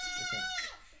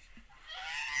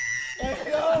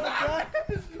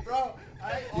 Bro,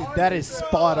 Dude, that is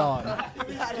spot on.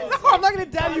 I'm not gonna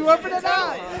dab you up for that.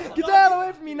 Nah. Get the hell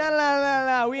away from me.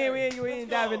 Nah. We ain't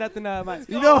dabbing nothing up.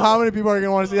 you know how many people are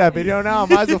gonna want to see that video now? I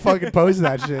might as well fucking post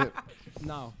that shit.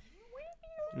 No.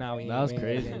 No, we ain't. That was we ain't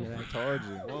crazy. getting into that.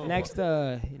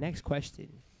 Told you. Next question.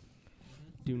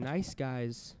 Do nice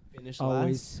guys Finish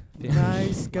always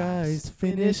Nice guys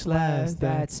finish last.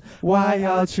 That's why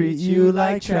I'll treat you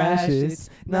like trash. It's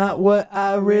not what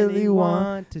I really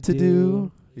want to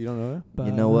do. You don't know that?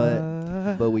 You know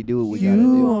what? But we do what we gotta You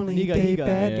do. only He got- date yeah.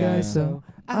 bad guys, so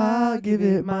I'll give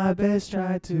it my best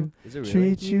try to Is it really?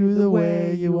 treat you the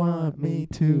way you want me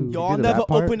to. Yo, I'll never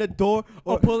open a door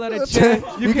or or pull out a chair.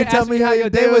 You can tell me how your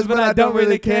day was, but I don't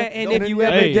really care. And if you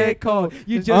ever Hey. get cold,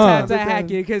 you just have to hack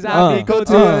it, cause I'll be cold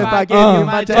too. uh, If I give you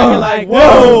my uh, jacket, like, whoa.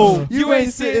 whoa, you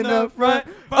ain't sitting up front.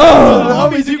 Uh, The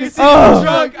homies, you can see me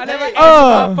drunk. I never answer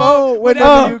my phone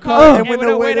whenever you call. And when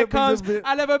the waiter comes,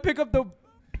 I never pick up the.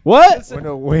 What? When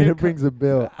a waiter brings a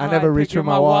bill, I never reach for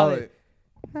my wallet.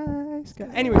 Nice guy.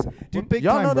 Anyways, What big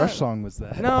y'all know time that? Rush song was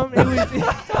that? no, it was.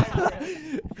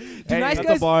 Do Hey, nice that's a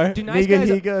guys? bar. Do nice Higa, guys?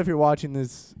 Higa, if you're watching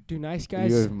this, Do nice you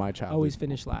guys have my child. always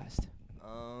finish last?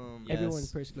 Yes.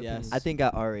 Everyone's personal Yes. opinions. I think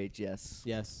at our age, yes.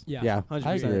 Yes. Yeah. Yeah, 100%.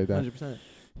 I agree with that. 100%.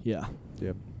 Yeah.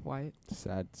 Wyatt.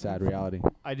 Sad reality.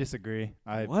 I disagree.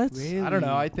 I What? I don't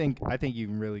know. I think you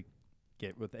can really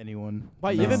get with anyone.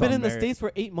 Why? You No. haven't been in the Merit. States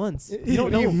for 8 months. You What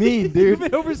don't do you know. mean, You've dude?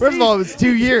 been overseas. First of all, it was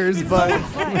 2 years, but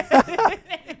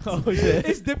Oh shit.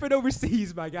 It's different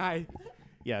overseas, my guy.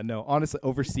 yeah, no. Honestly,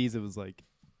 overseas it was like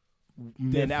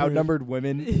men Different. outnumbered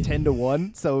women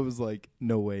 10-1, so it was like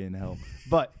no way in hell.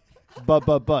 But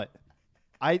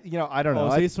I I don't know.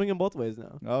 So I, you're swinging both ways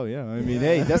now. oh yeah, I mean,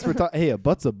 hey, that's for hey, a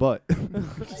butt's a butt.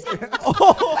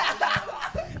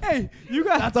 Hey, you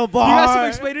got That's a you bar. got some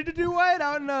explaining to do, Wyatt?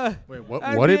 Out in Wait,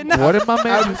 what did my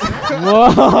man?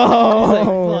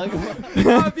 Whoa.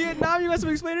 Vietnam, you got some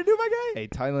explaining to do, my guy? Hey,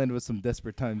 Thailand was some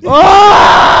desperate times.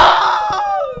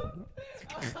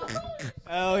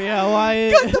 Oh yeah,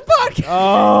 Wyatt.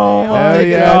 Oh my Hell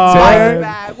yeah, god.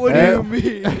 Terry. What do you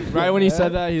mean? Right when he said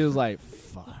that, he was like,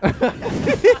 fuck.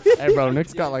 Hey, bro,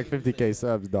 Nick's got like 50K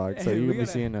subs, dog. So Hey, you're we gonna be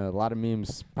gotta- seeing a lot of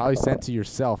memes, probably sent to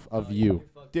yourself of you.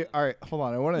 Dude, all right, hold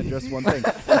on. I want to address one thing.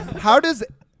 How does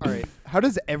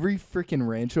every freaking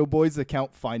Rancho Boys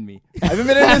account find me? I haven't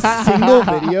been in a single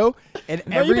video, and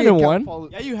No, every you've been in account one.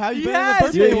 follows- Yeah, you have. You've Yes, been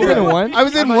in the you- birthday You've been in one. one? I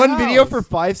was in At my one video house. for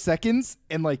 5 seconds,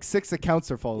 and like 6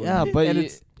 accounts are following Yeah, me. but and you,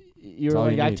 it's, you That's were all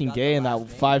like you need. acting gay in that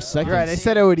 5 seconds. you're right. I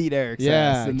said I would eat Eric's Yeah,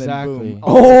 ass, and exactly. then boom.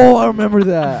 Oh, I remember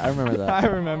that. I remember that. I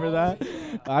remember that.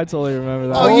 I totally remember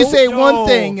that. Oh, you say no. one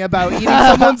thing about eating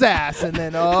someone's ass, and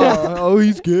then oh,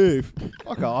 he's gay.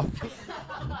 Fuck off.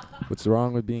 What's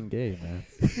wrong with being gay, man?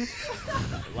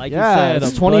 Like yeah, you said,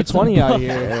 it's a 2020 butts out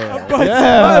Yeah. here. But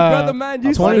Yeah. brother, man, you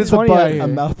A butt Twenty- is a 20 butt, out a here.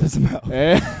 mouth is a mouth.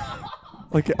 Eh.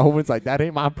 Look at Owen's like, that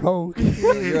ain't my pro.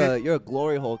 You're a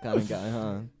glory hole kind of guy,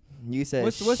 huh? You said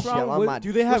What's wrong "Shell with- on my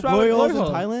Do they What's have wrong with glory holes in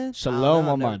glory hole? Thailand? Shalom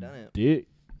I've on never my done it. dick.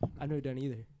 I've never done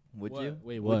either. Would What? you?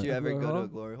 Wait, Would what? you ever Glory go to hole? a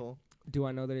glory hole? Do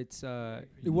I know that it's Nah,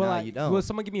 will you don't. will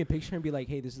someone give me a picture and be like,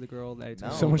 hey, this is the girl that it's No,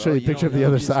 Someone bro, show you a you picture of don't the know.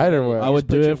 other You side or just- what? I would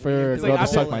do it for a It's girl like to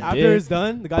suck my after dick. it's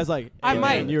done, the guy's like, I "Hey,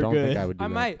 might. man, you're don't good." think I would do I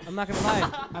that. might. I'm not gonna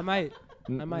lie. I might.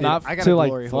 I might. Not I got to a like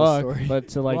glory hole fuck, story. but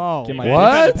to like Whoa. get my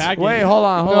What? dick. Wait, hold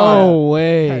on, hold No on. I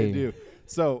way. do.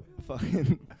 So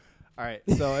fucking. All right.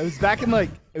 So it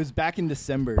was back in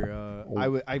December. I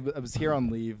was here on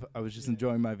leave. I was just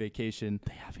enjoying my vacation.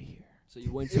 They have it here. So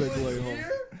you went to a glory hole.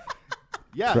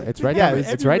 Yeah. It's right yeah, down. it was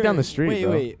It's right down the street, Wait,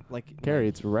 bro. wait, like Carrie,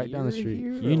 it's right down the street.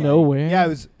 You know where? Yeah, it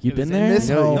was. You it was been in there? This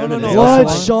You know- home. you know the No, nail What,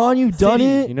 salon? Sean? You've done City.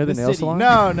 it? You know the nail city. salon?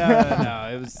 No.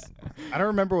 It was. I don't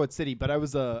remember what city, but I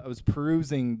was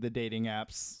perusing the dating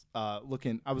apps,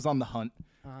 looking. I was on the hunt,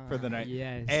 for the night.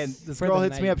 Yes. and this For girl the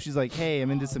hits me night. up. She's like, "Hey,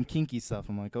 I'm into some kinky stuff."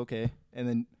 I'm like, "Okay," and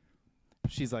then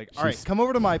she's like, "All right, come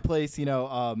over to my place." You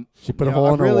know, She put you a know, hole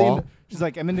I'm in her really wall. into- she's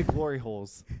like, "I'm into glory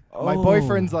holes." My Oh.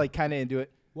 boyfriend's like kind of into it.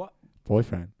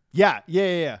 Boyfriend. Yeah.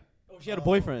 Oh, she had a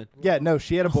boyfriend. Yeah, no,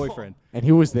 she had a boyfriend. And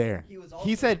he was there.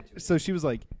 He said, so she was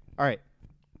like, all right.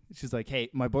 She's like, hey,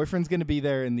 my boyfriend's gonna be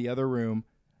there in the other room.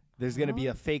 There's gonna be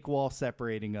a fake wall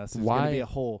separating us. There's gonna be a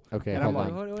hole. Okay, And hold I'm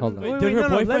on. like, Hold on. Wait, Did her no, let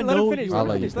boyfriend him know finish. you- Let I'll him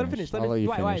let finish. you Let him finish. I'll let you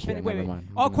Wyatt, finish. finish. Yeah, Wait, never wait. mind.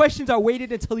 All questions are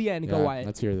waited until the end. Go, Yeah, Wyatt.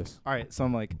 let's hear this. all right. So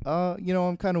I'm like,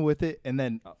 I'm kind of with it. And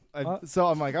then, so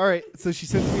I'm like, all right. So she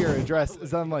sends me her address.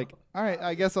 So I'm like, all right,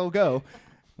 I guess I'll go.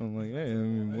 I'm like, hey, I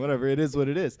mean, whatever. It is what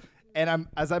it is. And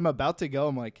as I'm about to go,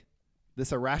 I'm like,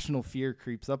 this irrational fear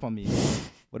creeps up on me.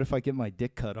 What if I get my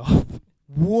dick cut off?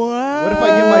 What if I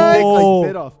get my dick like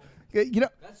bit off? You know,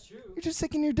 That's true. you're just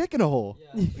sticking your dick in a hole.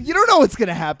 You don't know what's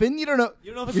gonna happen. You don't know.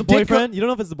 You don't know if it's Your the dick go- boyfriend. You don't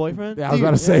know if it's the boyfriend. Yeah, I was Dude,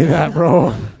 about to say that,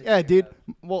 bro. Yeah, dude.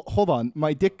 Well, hold on.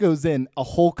 My dick goes in, a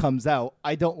hole comes out.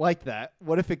 I don't like that.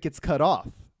 What if it gets cut off?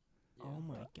 Oh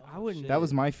my god, I wouldn't. That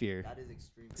was my fear. That is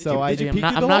extreme. So I did you I'm peek not,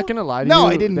 through I'm the not hole? gonna lie to No,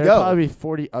 you. I didn't There'd go. probably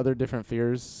 40 other different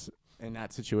fears in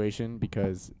that situation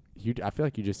because I feel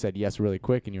like you just said yes really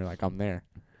quick and you're like, I'm there.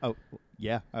 Oh,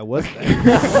 yeah, I was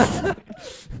there.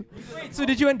 Wait, so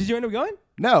did you end up going?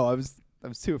 No, I was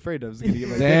too afraid I was gonna get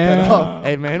my dick Damn. cut off.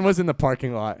 Hey, man was in the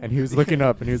parking lot and he was looking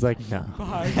up and he was like, no.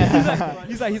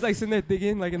 he's like sitting there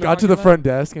thinking like in the Got to the parking lot. front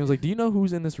desk and was like, do you know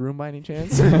who's in this room by any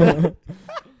chance?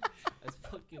 That's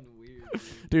fucking weird.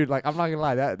 Dude, like, I'm not gonna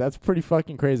lie, that's pretty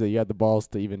fucking crazy that you had the balls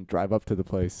to even drive up to the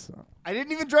place. I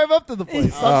didn't even drive up to the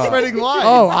place. Stop Oh. spreading lies.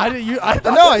 Oh, I didn't. I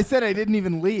thought No, I said I didn't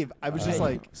even leave. I was just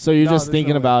like, So you're No, just there's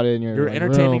thinking no way. about it, and you're you're like,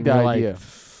 entertaining room, the you're like, idea.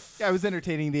 yeah, I was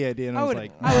entertaining the idea, and I was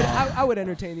like, I would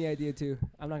entertain the idea too.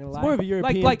 I'm not gonna lie. more of a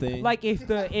European like thing. Like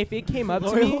if it came up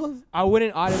to me, I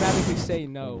wouldn't automatically say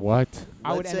no. What?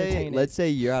 I would entertain Let's say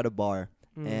you're at a bar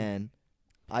it. and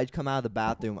I'd come out of the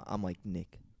bathroom. I'm like,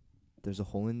 Nick, there's a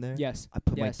hole in there. Yes. I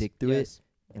put my Yes. dick through it Yes.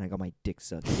 and I got my dick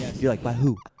sucked. Yes. You're like, by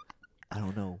who? I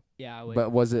don't know. Yeah, I would.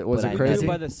 But was it But I it did crazy?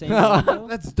 By the same window?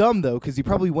 that's dumb though, because you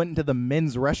probably went into the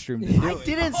men's restroom to do I it.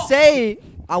 didn't say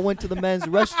I went to the men's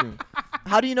restroom.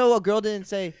 How do you know a girl didn't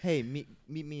say, hey, meet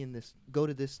me in this, go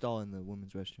to this stall in the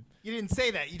women's restroom? You didn't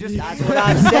say that. You just. That's what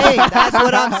I'm saying. That's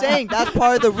what I'm saying. That's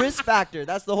part of the risk factor.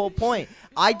 That's the whole point.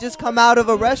 I just come out of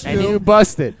a And you restroom.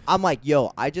 busted. I'm like,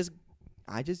 yo, I just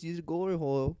used a glory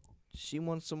hole. She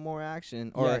wants some more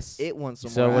action, or Yes. it wants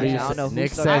some So more what do action. you I don't say? know who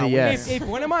Nick stuck said out with yes. her. if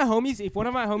one of my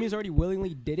homies already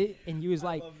willingly did it, and he was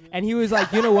like,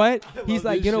 you know what? He's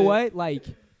like, you know what? Like,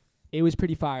 it was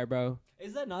pretty fire, bro.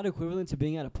 Is that not equivalent to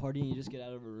being at a party and you just get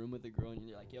out of a room with a girl and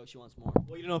you're like, yo, she wants more?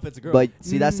 Well, you don't know if it's a girl. But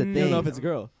see, that's the Mm, you thing. don't know if it's a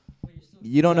girl.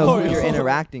 You don't know Oh, who yeah. you're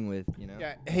interacting with. You know.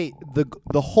 Yeah, hey,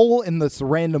 the hole in this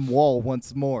random wall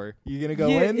once more. You gonna go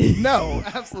Yeah. in? No,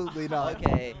 absolutely not.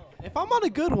 Okay. If I'm on a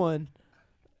good one,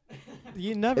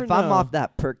 you never If know. I'm off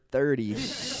that perk 30,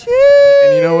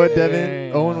 And you know what, Devin?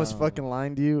 Damn. Owen was fucking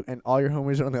lying to you, and all your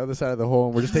homies are on the other side of the hole,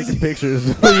 and we're just taking pictures.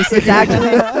 it's actually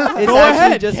it's Go actually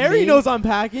ahead. just Harry me. knows I'm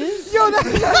packing. Yo,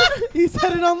 he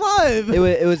said it on live.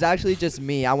 It was actually just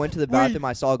me. I went to the bathroom.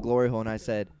 I saw a glory hole, and I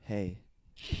said, "Hey,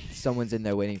 someone's in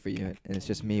there waiting for you," and it's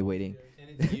just me waiting. And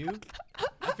it's you.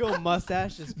 I feel a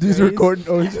mustache just. He's grazed. recording.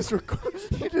 Oh, he's just recording.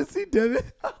 You just see Devin.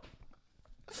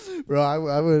 Bro,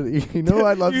 I would. You know,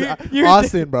 I'd love to You're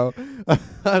Austin, bro.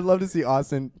 I'd love to see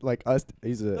Austin like us.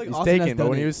 He's Like he's Austin has taken, but done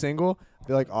when he it. was single, I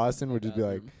feel like Austin would just be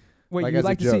like, Wait, Like you'd as a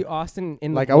like to see joke. Austin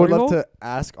in like the I would glory love hole? to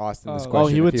ask Austin this Oh. question. oh,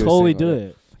 he if would was totally single. do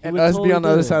it. He And would us be totally on the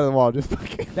do other it. side of the wall, just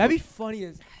fucking. That'd be funny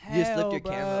as hell. You just lift your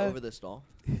bruh. camera over the stall.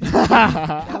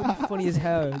 That would be funny as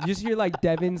hell. You just hear like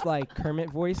Devin's like Kermit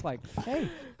voice, like, hey,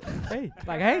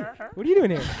 like, hey, what are you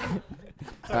doing here?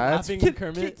 That's Laughing at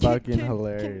Kermit. fucking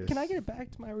hilarious. Can I get it back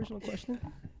to my original question?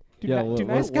 Do, Yeah, do what-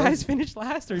 nice what- guys finish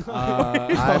last or not?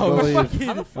 I Oh,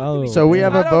 believe. Oh. So we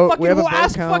have I a don't vote. fucking We have a vote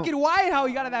ask count. fucking Wyatt how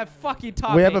he got to that fucking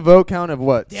topic. We have a vote count of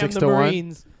what? Damn 6 the to 1.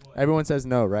 Marines. Everyone says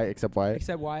no, right? Except Wyatt.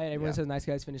 Except Wyatt, everyone Yeah. says nice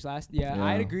guys finish last. Yeah, Yeah.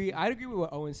 I'd agree. I'd agree with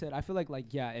what Owen said. I feel like when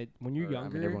you're Or, younger, I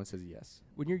mean, everyone says yes.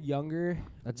 when you're younger,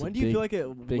 That's When a do you big, feel like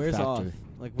it big wears factor. off?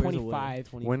 Like wears away? 25.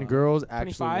 When girls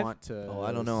actually 25? want to. Oh,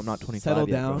 I don't know. I'm not 25 Settle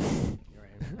yet, down. bro.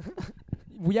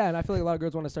 well, yeah, and I feel like a lot of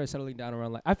girls want to start settling down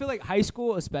around like I feel like high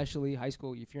school, especially high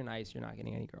school. If you're nice, you're not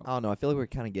getting any girls. I don't know. I feel like we're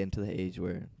kind of getting to the age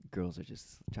where girls are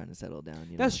just trying to settle down.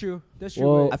 You That's know? true. That's true.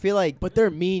 Well, but I feel like But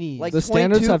they're meanies. like The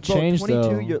standards 22, have bro, changed,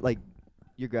 22, though.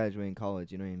 you're graduating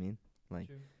college. You know what I mean? Like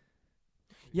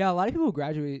yeah, a lot of people who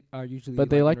graduate are usually. But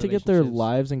they in like to get their relationships.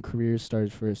 lives and careers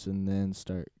started first, and then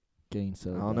start getting I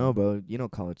settled. don't know, bro. You know,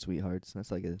 college sweethearts.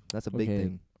 That's like that's a big Okay.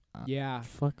 thing. Yeah.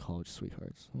 Fuck college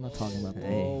sweethearts. I'm not talking about that.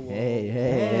 Hey, Whoa, whoa, hey, whoa.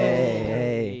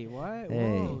 hey, What?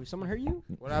 Hey. Whoa. Someone hurt you?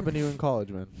 What happened to you in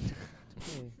college, man?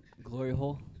 Hey. glory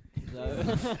hole.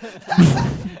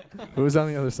 Who's on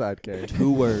the other side, Carrie?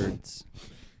 2 words.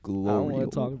 I don't want Glory.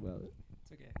 to talk about it.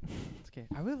 It's okay. It's Okay,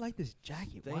 I really like this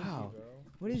jacket. Thank you, Wow.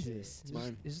 What is this? It's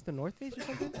mine. Is this the North Face or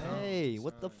something? Hey,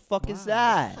 what the fuck is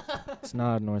that? It's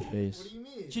not North Face.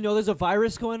 Did you know there's a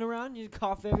virus going around? You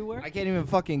cough everywhere. I can't even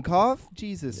fucking cough.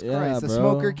 Jesus Yeah, Christ, a bro.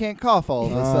 smoker can't cough all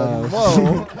of a sudden. Uh,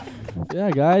 Whoa.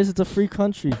 Yeah, guys, it's a free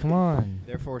country. Come on.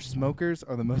 Therefore, smokers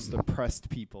are the most oppressed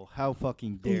people. How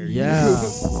fucking dare you? Yeah.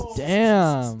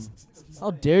 Damn.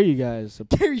 How dare you guys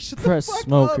Gary, shut oppress the fuck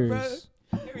smokers?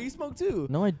 up, Harry, you smoke too.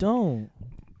 No, I don't.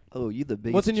 Oh, you the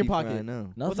biggest. What's in your cheaper I pocket? know.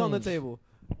 Nothing. What's on the table?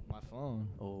 My phone.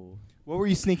 Oh. What were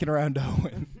you sneaking around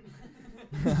doing?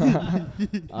 I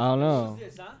don't know.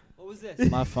 This, huh? What was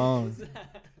this? My phone.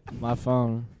 My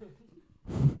phone.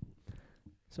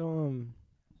 So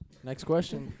Next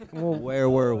question. well, Where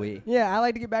were we? yeah, I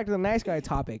like to get back to the nice guy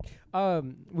topic.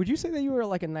 Would you say that you were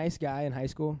like a nice guy in high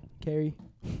school, Carrie?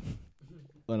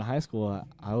 In high school,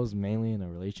 I was mainly in a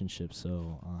relationship,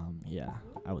 so yeah,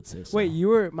 I would say so. Wait, you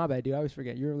were my bad, dude. I always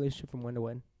forget. You were in a relationship from when to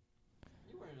when?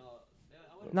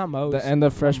 Not most. The end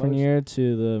of Not freshman most. year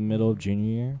to the middle of junior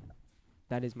year.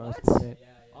 That is most. What? Isn't it?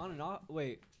 On and off.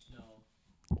 Wait. No.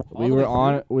 We the were way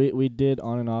on. We did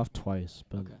on and off twice,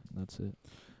 but Okay. that's it.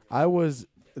 I was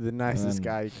the nicest then-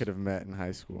 guy you could have met in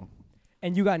high school.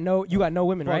 And you got no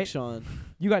women, Fuck right? Sean.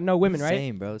 You got no women, right?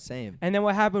 Same, bro. Same. And then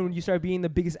what happened when you started being the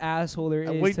biggest asshole there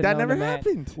is? Wait, to that known never to man?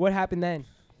 happened. What happened then?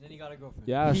 Then he got a girlfriend.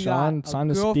 Yeah, He Sean, got a time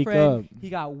to speak girlfriend, up.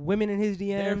 He got women in his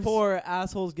DMs. Therefore,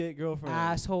 assholes get girlfriends.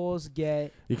 assholes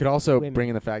get. You could also Women. bring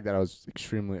in the fact that I was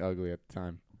extremely ugly at the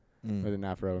time Mm. with an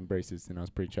afro and braces, and I was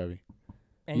pretty chubby.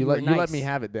 And you were let you let nice. me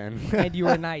have it then. And you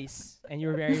were nice. And you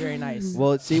were very, very nice.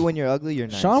 Well, see, when you're ugly, you're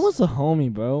nice. Sean was a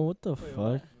homie, bro. What the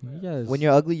fuck? You guys When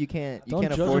you're ugly, you can't don't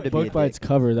afford judge to a be a book by dick. its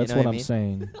cover. That's know what what I I'm mean?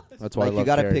 saying, That's why Like I love you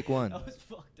gotta Carrie. pick one. That was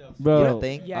fucked up. bro. You don't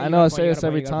think? Yeah, I you know got I a say point, you this got a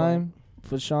every point, you got a point. time,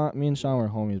 but Sean, me and Sean were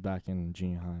homies back in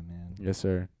junior high, man. Yes,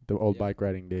 sir. The old Yeah. bike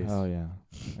riding days. Oh yeah,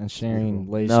 and sharing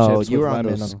lace No, chips you with were on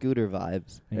lemon those scooter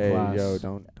vibes. in Hey, class. yo,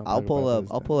 don't I'll talk pull about up.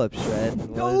 those I'll stuff. pull up shred.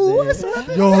 Yo, What is what's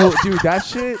it? Yo, dude, that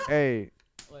shit. Hey,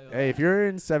 if you're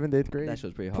in 7th, 8th grade, That shit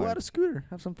was pretty pull out hard. a scooter,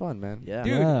 have some fun, man. Yeah.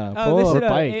 Dude, Yeah, Oh, pull listen a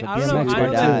up. bike, Hey, a I don't know. BMX I bike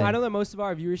know, die. that, I know that most of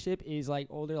our viewership is like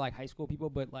older, like high school people.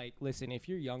 But like, listen, if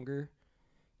you're younger,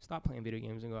 stop playing video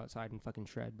games and go outside and fucking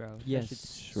shred, bro. That Yes.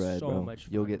 shit's Shred, so bro. much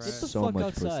You'll fun, get bro. Get the so fuck much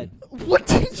outside. What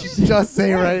did you just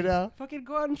say right now? Fucking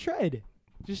go out and shred.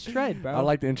 Just shred, bro. I'd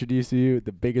like to introduce you,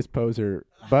 the biggest poser,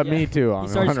 but Yeah. me too. He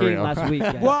started on skating real. last week.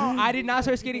 Guys. Well, I did not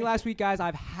start skating last week, guys.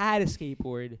 I've had a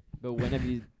skateboard. But when have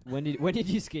you? When did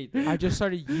you skate? I just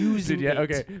started using Dude, yeah,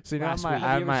 it. okay. So you know last my, week. I Have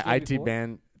have you my ever skated IT before?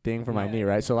 band thing for my Yeah. knee,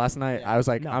 right? So last night I was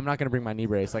like, No. I'm not gonna bring my knee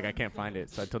brace. Like I can't find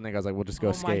it. So I told Nick I was like, we'll just go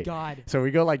Oh my skate. god. So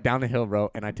we go like down the hill, bro,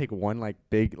 and I take one like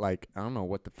big like I don't know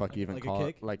what the fuck you even Like a call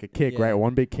kick? it, like a kick, Yeah. right?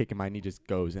 One big kick and my knee just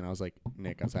goes, and I was like,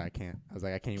 Nick, I was like, I can't. I was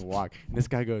like, I can't even walk. And this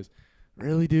guy goes,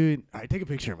 really, dude? All right, take a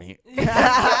picture of me.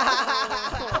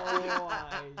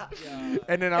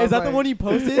 And then I Is was that the like- one you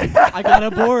posted? I got a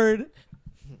board.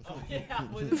 Yeah,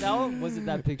 was it that one? Was it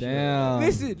that picture? Damn.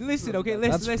 Listen, okay,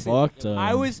 That's listen. fucked up.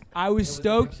 I was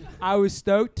stoked. I was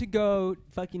stoked to go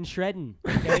fucking shredding.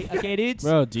 Okay, okay, dudes.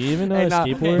 Bro, do you even know Hey, a nah,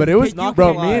 skateboard? but it was Not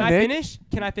bro, gonna me lie. and Can I Nick. finish?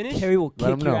 Can I finish? Carrie will Let kick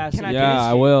him your know. ass. Can I Yeah, finish?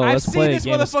 I will. I've Let's seen play a this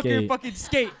game of motherfucker skate. fucking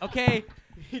skate. Okay,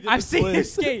 I've seen him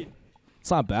skate.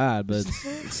 It's not bad, but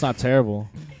it's not terrible.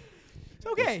 It's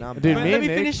okay. It's not Dude, But me let and me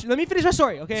Nick- finish. Let me finish my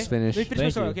story. Okay. Just finish. Let me finish my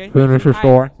story. Okay. Finish your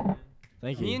Alright. store.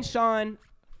 Thank Me you. and Sean,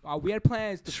 we had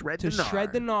plans to Shred to the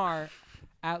shred the gnar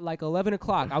at like 11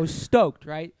 o'clock. I was stoked,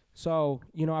 right? So,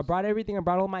 you know, I brought everything. I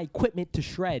brought all my equipment to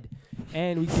shred.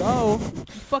 And we go,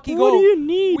 fucking What go. do you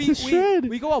need we, to we- shred?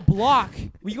 We go a block.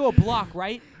 We go a block,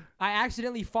 right? I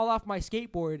accidentally fall off my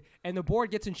skateboard, and the board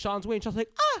gets in Sean's way, and Sean's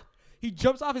like, ah! He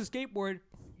jumps off his skateboard.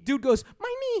 Dude goes,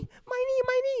 my knee, my knee,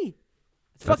 my knee.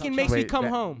 Fucking makes me Wait, come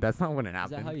that- home. That's not when it Is that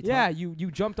happened. how you Yeah, talk?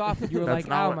 you jumped off, and you were That's like,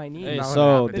 not ow, what- my knee. Hey, Not what so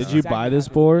happened. did That's you exactly buy what this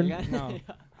happened. board? No.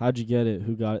 How'd you get it?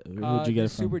 Who'd you get The it from?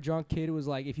 super drunk kid was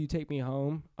like, if you take me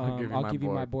home, I'll give you I'll my give you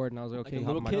my board. board. And I was like, Like okay, a hop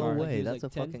little in my kid? car. He Way, was that's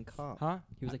like a 10? fucking cop. Huh?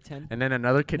 He was like 10. And then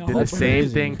another kid No, did the that's same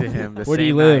crazy. thing to him the Where do you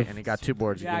same live? night, and he got 2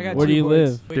 boards. Yeah, I again. got Where do 2 you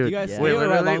boards. live? Wait, Dude, you guys yeah. skate wait, or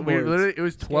ride literally, longboards? it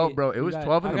was 12, Skate. bro. It was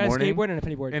 12 in I the got a morning. skateboard and a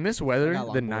penny board. In this I weather, got a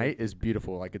the longboard. night is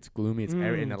beautiful. Like it's gloomy, it's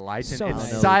Mm. and the lights, So and nice.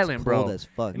 it's I know, silent, it's bro. cold as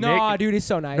fuck. No, Nick- dude, it's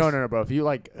so nice. No, bro. If you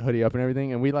like hoodie up and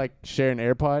everything, and we like share an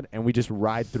AirPod, and we just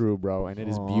ride through, bro, and it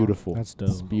is Aw. beautiful. That's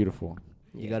It's dope. beautiful.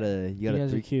 You got a You guys are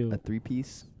three cute. a three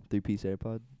piece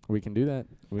AirPod. We can do that.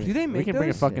 We, Do they we make can bring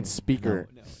a those? fucking Yeah. speaker,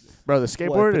 No. bro. The for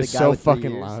skateboard the is guy so with 3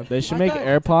 fucking years? loud. They should I make thought-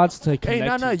 AirPods to connect. Hey,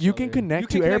 no, to each you can other. connect You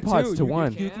two can connect AirPods too. to You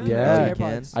one. can connect Yeah, you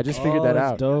can. I just figured Oh, that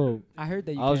that's out. dope. I heard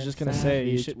that you I was can. just gonna say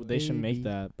you Savage, they should make baby.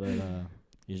 that, but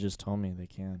you just told me they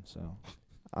can. So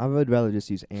I would rather just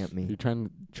use Ant Me. You're trying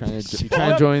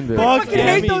to join the. I fucking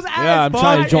hate those ads. Yeah, I'm fuck.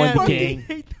 trying to join I the fucking gang.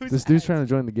 hate those This dude's ads. trying to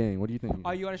join the gang. What do you think?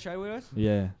 Oh, you want to shred with us?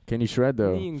 Yeah. Can you shred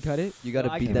though? You can cut it. You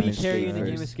gotta I beat can them be in Carrie skate in the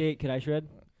game of first. skate. Could I shred?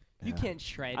 You can't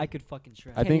shred. I could fucking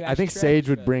shred. I Can you think actually Sage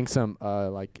would shred? bring some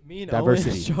like Me and diversity.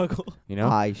 Owen struggle. You know?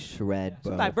 I shred,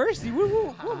 Some bro. diversity.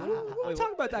 What we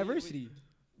talking about diversity?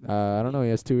 I don't know. He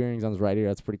has 2 earrings on his right ear.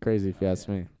 That's pretty crazy if you ask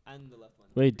me. And the left one.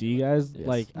 Wait, do you guys Yes.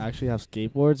 like actually have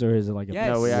skateboards or is it like a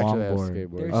Yes. No, we actually have longboard?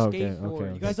 skateboards. There's Oh, okay, skateboard. okay,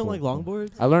 You You guys don't like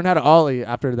longboards? I learned how to ollie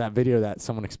after that video that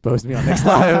someone exposed me on Next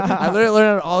Live. I literally learned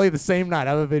how to ollie the same night.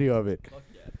 I have a video of it.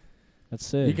 That's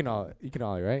sick. You can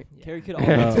ollie, right? Carrie could No,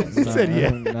 ollie. no, said I yeah.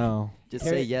 don't know. Just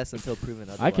Carrie- say yes until proven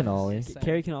otherwise. I can ollie.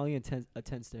 Carrie can ollie a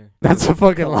 10 stair. That's a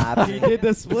fucking lie. Collapsing. He did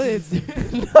the splits. Who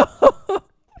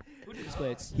did the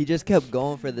splits? He just kept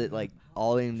going for the like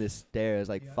ollieing the stairs,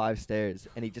 like 5 stairs,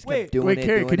 and he just Wait, kept doing wait, it.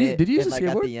 Carrie, doing could you- it, did you use and, a like,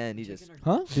 at skateboard? the end, he just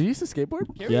Huh? Did you used to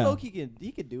skateboard? Carrie Yeah. Loki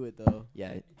he could do it though.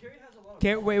 yeah. Wait.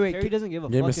 Carrie doesn't give a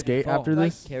You gonna fuck if you skate fall. after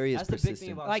Like, this? Carrie is That's the big thing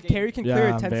persistent. about Like skating. Carrie can clear Yeah,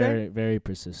 a I'm 10 very, set? very Oh,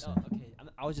 persistent. okay.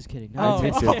 I was just kidding. Oh, Me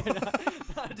too.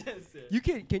 You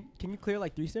can you clear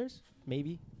like 3 stairs?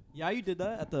 Maybe. Yeah, you did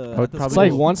that at the. I would At the probably It's like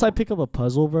Cool. once I pick up a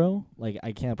puzzle, bro, like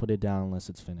I can't put it down unless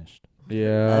it's finished.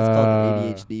 Yeah. That's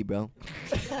called ADHD, bro.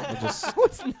 No,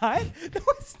 it's not.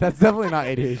 That's definitely not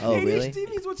ADHD. Oh, really? ADHD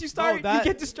means once you start, that-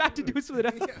 you get distracted doing something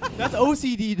else. That's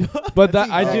OCD. dog. But that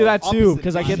I do Oh, that too opposite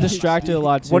because I get ADHD. distracted a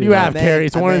lot too. What do you have, I meant- Carrie?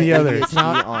 It's I one or meant the other. It's ADHD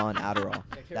not. on Adderall.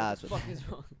 That's what. Fuck is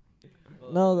wrong?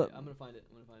 No, Okay, I'm gonna find it.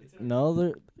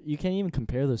 No, you can't even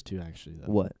compare those two actually.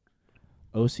 Though. What?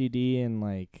 OCD and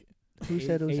like Who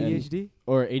said ADHD?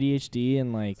 or ADHD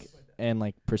and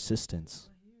like persistence.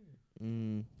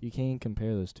 Mm, You can't even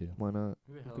compare those two why not?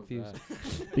 I'm confused.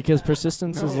 because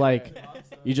persistence is like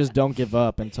you just don't give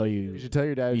up until You should tell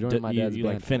your dad to you, join d- my you, dad's you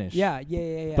band. like finish. Yeah.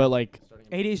 But like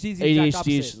ADHD is the exact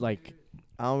ADHD is opposite. like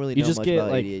I don't really You know just much get,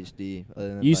 about like- ADHD. Other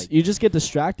than you like, you just get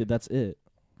distracted. That's it.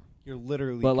 You're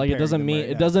literally. But like it comparing doesn't them mean right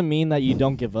it now. doesn't mean that you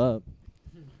don't give up.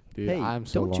 Dude, hey, I'm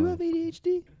so don't you long. have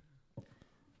ADHD?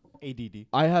 ADD.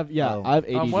 I have Oh. I have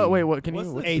ADD. Wait, what? Can What's you?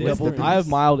 the what's A the double difference? D. I have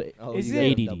mild. Oh, Is you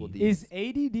it- got double D. Is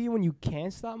ADD when you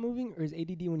can't stop moving, or is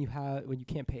ADD when you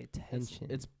can't pay attention?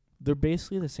 It's they're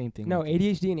basically the same thing. no, I think.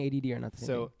 ADHD and AD are not the same.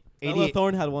 So, Bella 88.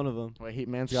 Thorne had one of them. Wait,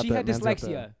 man's thing. got She the, had man's got the-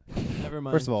 dyslexia. Never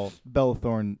mind. First of all, Bella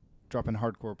Thorne dropping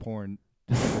hardcore porn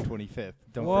December 25th.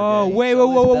 Don't Whoa! forget. Wait! So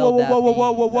Whoa! is Whoa! Belle Whoa! Whoa!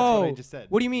 Whoa! Whoa! Whoa! That's what I Whoa! just said.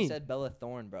 What do you You mean? said Bella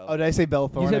Thorne, bro. Oh, did I say Bella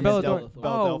Thorne? You I said Bella meant Thorne.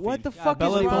 Belle Oh, what the Delphine. fuck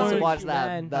Bella is wrong Thorne. with Watch you, that,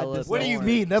 man? Bella What do you Thorne.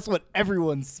 mean? That's what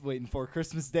everyone's waiting for.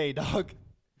 Christmas Day, dog.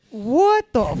 What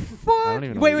the fuck? don't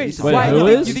even know Wait, who wait. this is. Wait, Why? who You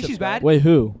think- is? You think she's bad? Wait,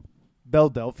 who? Belle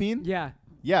Delphine? Yeah.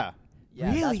 Yeah. Yeah,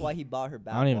 Really? that's why he bought her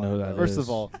back. I don't even know who that First is. of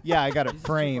all, yeah, I got it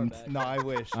framed. No, I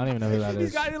wish. I don't even know who that He's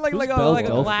is. got it like Who's like a Belle like a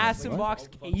Delphine? glass What? and box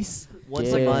case. Once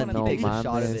Yeah, a month, no he takes a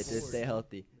shot of it mames. to stay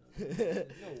healthy.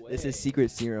 This is secret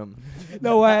serum.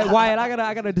 No, Wyatt, I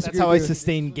gotta disagree. That's how I with you.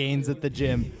 sustain gains at the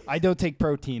gym. I don't take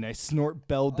protein. I snort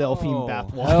Belle Delphine Oh,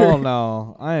 bathwater. hell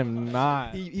no, I am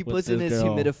not. He with puts in this his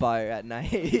girl. humidifier at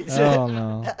night. Hell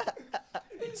no.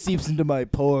 It seeps into my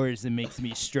pores and makes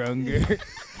me stronger.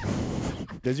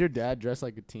 Does your dad dress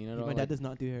like a teen at all? My dad Like, does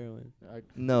not do heroin.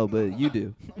 No, but you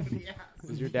do.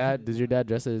 does your dad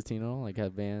dress as a teen at all? Like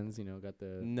have Vans? You know, got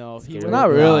the. No, he Scary. wears- Not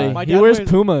really. My He dad wears wears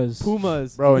Pumas.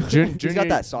 Pumas. Bro, in junior, got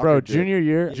that soccer bro, drip. junior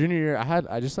year,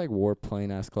 I just like wore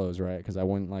plain ass clothes, right? Because I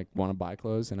wouldn't like want to buy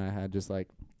clothes, and I had just like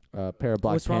a pair of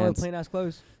black What's wrong with pants. plain ass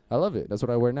clothes? I love it. That's what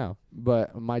I wear now.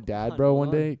 But my dad, bro, one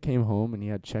day came home and he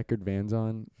had checkered Vans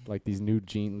on, like these new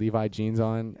Levi jeans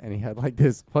on, and he had like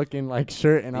this fucking like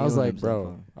shirt, and I was Feeling like, himself,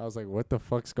 bro, I was like, what the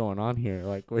fuck's going on here?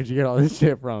 Like, where'd you get all this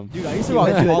shit from? Dude, I used to You rock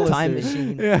went to a Hollister. time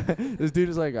machine. Yeah, this dude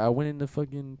is like, I went into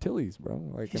fucking Tilly's,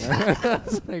 bro. Like, and I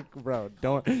was like, bro,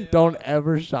 don't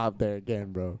ever shop there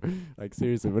again, bro. Like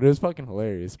seriously, but it was fucking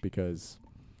hilarious because,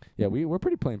 yeah, we're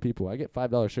pretty plain people. I get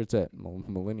 $5 shirts at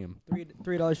Millennium,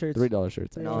 $3 shirts. $3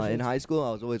 shirts. No, in high school,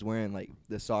 I was always wearing like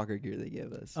the soccer gear they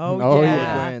give us. Oh, Oh, I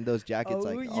yeah. was wearing those jackets Oh,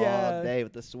 like yeah. all day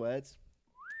with the sweats.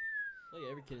 Like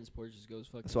every kid in sports just goes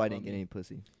fucking. That's why I didn't get any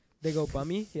pussy. They go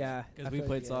bummy. Yeah. I Because we feel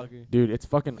played like, soccer. Dude, it's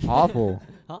fucking awful.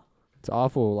 Huh? It's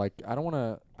awful. Like, I don't want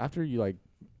to, after you, like,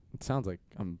 it sounds like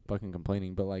I'm fucking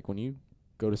complaining, but, like, when you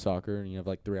go to soccer and you have,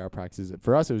 like, 3-hour practices,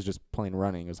 for us, it was just plain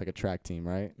running. It was like a track team,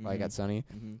 right? Like, Mhm. at Sunny.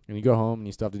 Mm-hmm. And you go home and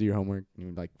you still have to do your homework and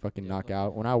you, like, fucking knock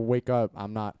out. When I wake up,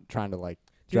 I'm not trying to, like,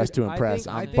 dressed to I impress.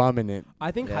 think- I'm I think- bumming it.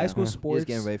 I think Yeah. high school He was sports.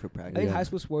 getting ready for I practice. think high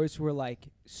school sports were like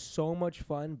so much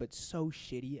fun, but so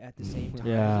shitty at the same time.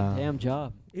 Yeah. Damn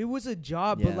job. It was a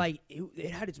job, Yeah. but like it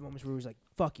had its moments where it was like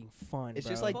fucking fun. It's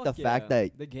just bro. like Fuck the yeah. fact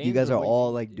that The you games guys are are what all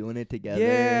you- like doing it together.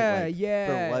 yeah, like, yeah.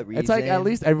 For what reason? It's like at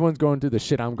least everyone's going through the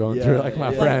shit I'm going Yeah, through, like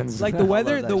my yeah. friends. Like I the love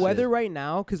weather, that the weather shit. right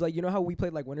now, because like you know how we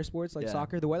played like winter sports, like Yeah.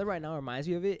 soccer. The weather right now reminds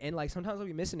me of it, and like sometimes I'll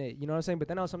be missing it. You know what I'm saying? But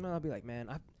then sometimes I'll be like, man,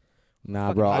 Nah,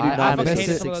 fucking- bro. I do I, not I fucking miss hate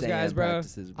it. some of those guys, bro.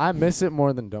 I miss it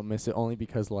more than don't miss it, only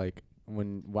because like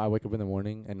when I wake up in the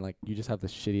morning and like you just have the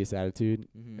shittiest attitude.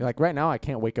 Mhm. Like right now, I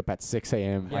can't wake up at 6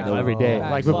 a.m. Yeah. like, every day.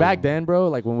 Facts. Like, but Fuck. back then, bro,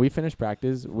 like when we finished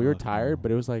practice, we were Fuck tired, no.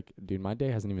 but it was like, dude, my day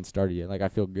hasn't even started yet. Like I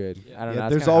feel good. I don't know.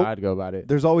 That's there's kinda al- how I'd go about it.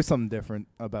 There's always something different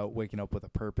about waking up with a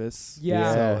purpose. Yeah.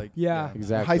 Yeah. So, like, Yeah.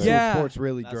 Exactly. High school Yeah. sports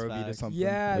really That's drove you to facts. something.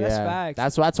 yeah, that's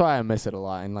facts. That's why I miss it a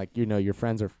lot. And like your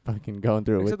friends are fucking going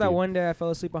through it Except with that you. one day I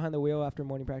fell asleep behind the wheel after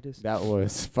morning practice. That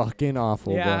was fucking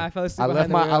awful, yeah, bro. I fell asleep I behind left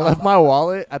the my wheel. I left my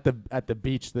wallet at the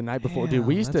beach the night before. Dude, Damn,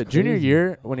 we used to that's junior crazy.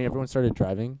 year when everyone started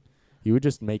driving, you would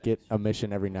just make it a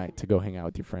mission every night to go hang out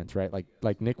with your friends, right?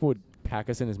 Like Nick would pack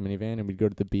us in his minivan and we'd go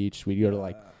to the beach. We'd go to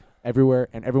like everywhere,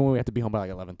 and everyone we had to be home by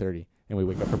like 11:30, and we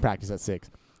wake up for practice at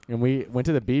 6. And we went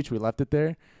to the beach. We left it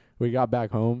there. We got back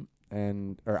home,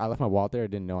 or I left my wallet there. I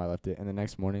didn't know I left it. And the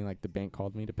next morning, like the bank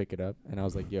called me to pick it up, and I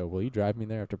was like, "Yo, will you drive me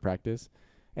there after practice?"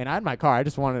 And I had my car. I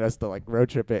just wanted us to like road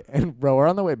trip it. And bro, we're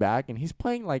on the way back, and he's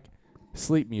playing like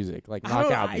sleep music, like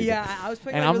knockout music. Yeah, I was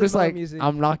playing. And like, I'm really just loud like, music.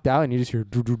 I'm knocked out, and you just hear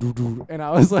do do do do. And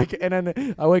I was like, and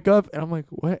then I wake up, and I'm like,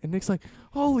 what? And Nick's like,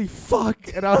 holy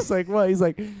fuck. And I was like, what? He's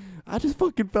like, I just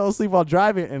fucking fell asleep while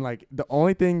driving. And like the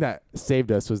only thing that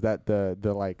saved us was that the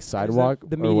like sidewalk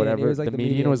the or median. It whatever, was like the the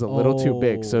median median. was a little too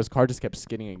big, so Oh. his car just kept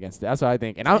skidding against it. That's what I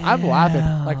think. And I'm laughing.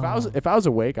 Like if I was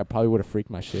awake, I probably would have freaked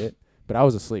my shit. But I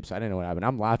was asleep, so I didn't know what happened.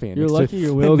 I'm laughing. And You're Nick's lucky just,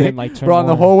 your wheel Nick- didn't like turn Bro, on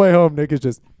the one. whole way home, Nick is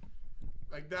just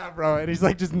like that, bro, and he's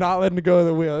like just not letting go of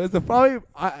the wheel. It's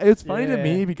it's funny to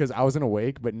me Yeah. because I wasn't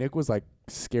awake, but Nick was like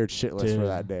scared shitless for Dude.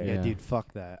 that day. Yeah, Yeah. dude,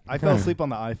 fuck that. I fell asleep on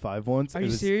the I-5 once. Are It you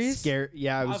was serious? Scary.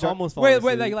 Yeah, I was. I've almost fallen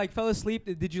Wait, asleep. like fell asleep.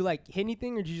 Did you like hit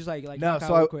anything, or did you just like no, knock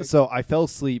out real so quick? I fell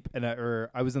asleep and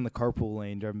I was in the carpool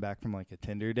lane driving back from like a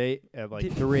Tinder date at like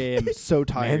Did- 3 a.m. so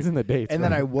tired. Man's in the dates, And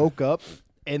then bro. I woke up,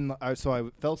 and so I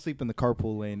fell asleep in the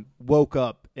carpool lane, woke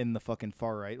up in the fucking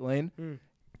far right lane, Mm.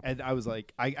 and I was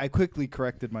like, I quickly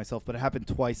corrected myself, but it happened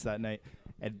twice that night.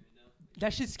 And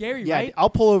That shit's scary, yeah, right? I'll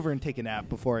pull over and take a nap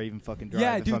before I even fucking drive.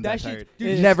 Yeah, if dude, I'm that that shit- tired. dude,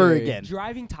 it's Never scary. again.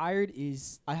 Driving tired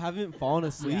is. I haven't fallen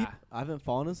asleep. Yeah. I haven't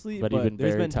fallen asleep, But but, you've been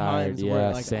there's very been tired. times Yeah,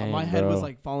 where like same, my head was bro.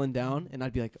 like falling down, and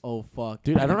I'd be like, "Oh fuck,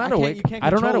 Dude, I don't know how to can't- wake. you can't I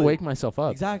don't know how to control it. wake myself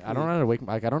up. Exactly. I don't know how to wake.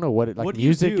 Like I don't know what it like. What do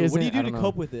music you do? isn't. What do you do I to don't know.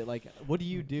 cope with it? Like, what do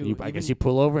you do? I guess Even- you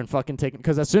pull over and fucking take it.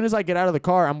 Because as soon as I get out of the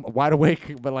car, I'm wide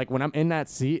awake. But like when I'm in that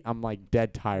seat, I'm like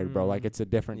dead tired, bro. Like it's a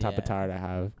different type of Yeah. tired I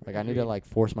have. Like I need to like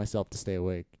force myself to stay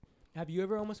awake. Have you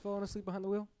ever almost fallen asleep behind the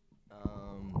wheel?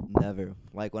 Never.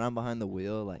 Like when I'm behind the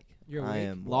wheel, like You're I awake?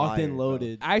 am locked wired, and bro.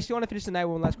 loaded. I actually want to finish the night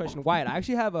with one last question. Wyatt, I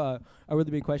actually have a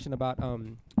really big question about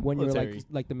when you were Military.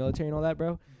 like the military and all that,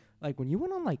 bro. Like when you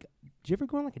went on like, did you ever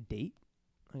go on like a date,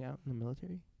 like out in the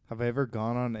military? Have I ever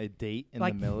gone on a date in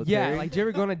like the military? yeah, like did you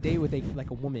ever go on a date with a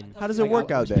woman? How does it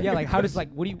work out there? Yeah, like how does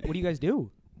like what do you guys do?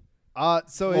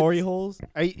 So Glory it's, holes.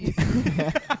 hey,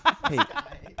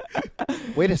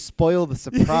 way to spoil the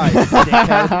surprise,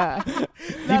 dickhead.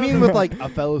 Do you mean with like a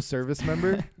fellow service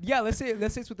member? Yeah, let's say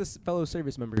it's with this fellow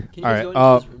service member. Can you All guys right,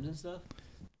 go into those rooms and stuff?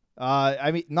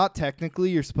 I mean, not technically.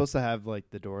 You're supposed to have like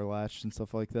the door latched and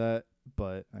stuff like that.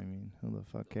 But I mean, who the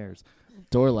fuck cares?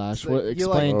 Door latch. So What, you,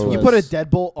 explain like, to you us. put a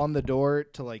deadbolt on the door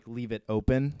to like leave it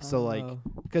open. So like, Oh.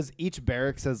 because each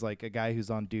barracks has like a guy who's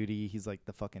on duty. He's like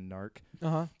the fucking narc.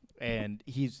 Uh-huh. And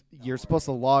you're supposed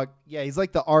to log. Yeah, he's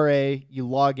like the RA. You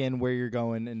log in where you're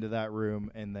going into that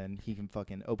room, and then he can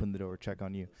fucking open the door, check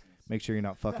on you, make sure you're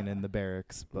not fucking in the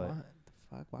barracks. But What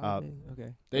the fuck? Why would they?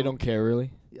 Okay. They don't care really.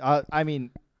 I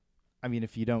mean,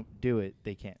 if you don't do it,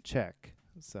 they can't check.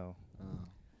 So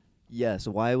Yeah, so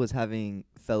Wyatt was having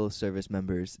fellow service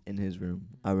members in his room.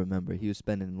 I remember he was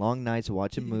spending long nights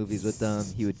watching movies with them.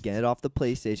 He would get off the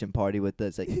PlayStation party with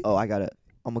us. Like, oh, I'm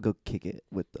gonna go kick it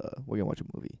with. We're gonna watch a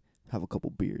movie, have a couple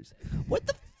beers. What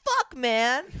the fuck,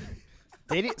 man?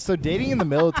 dating in the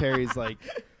military is like,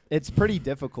 it's pretty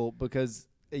difficult because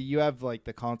you have like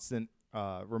the constant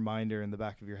reminder in the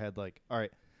back of your head, like, all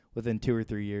right, within 2 or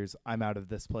 3 years, I'm out of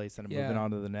this place and I'm moving Yeah.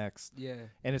 on to the next. Yeah.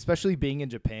 And especially being in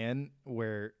Japan,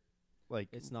 where like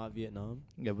It's not Vietnam.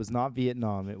 it was not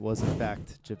Vietnam, it was in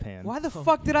fact Japan. Why the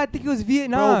fuck did I think it was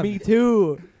Vietnam? Bro, me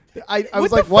too. I What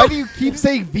was the like, why do you keep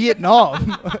saying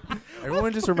Vietnam?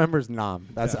 Everyone just remembers Nam.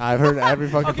 That's I've heard every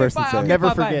fucking Okay, person fine, say. okay, it. Never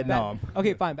fine, forget fine. Nam.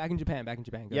 Okay, fine. Back in Japan. Go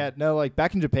Yeah, ahead. no, like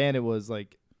back in Japan, it was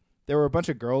like there were a bunch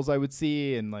of girls I would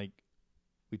see, and like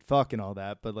we'd fuck and all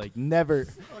that, but like never.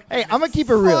 Hey, I'm gonna keep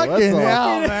it real. That's Fucking all.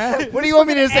 hell, man. What do you want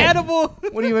me to say? Animal.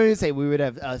 What do you want me to say? We would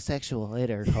have sexual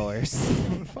intercourse.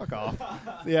 Fuck off.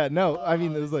 Yeah, no, I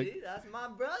mean it was like. See, that's my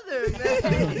brother,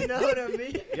 man. You know what I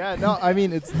mean? Yeah, no, I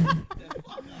mean it's.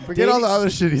 Forget all the other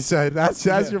shit he said. That's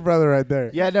your brother right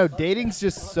there. Yeah, no, dating's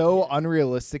just so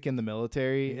unrealistic in the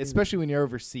military, especially when you're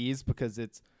overseas, because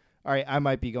it's all right. I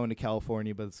might be going to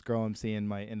California, but this girl I'm seeing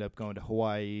might end up going to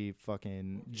Hawaii,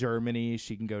 fucking Germany.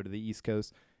 She can go to the East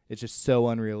Coast. It's just so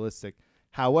unrealistic.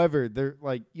 However, there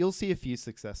like you'll see a few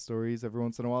success stories every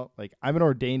once in a while. Like I'm an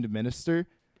ordained minister.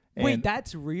 Wait, and-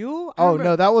 that's real? I Oh remember-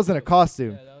 no, that wasn't a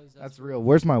costume. Yeah, That's real.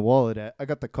 Where's my wallet at? I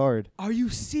got the card. Are you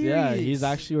serious? Yeah, he's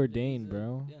actually ordained,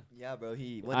 bro. Yeah, bro.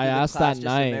 He went I through the asked class that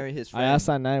just to marry night. his I friend. asked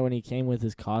that night when he came with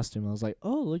his costume. I was like,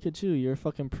 "Oh, look at you! You're a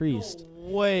fucking priest."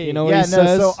 Wait. You know what yeah, he no.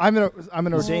 says? So I'm an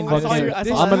ordained Fucking- saw your- minister. I I'm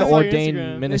saw an your Instagram.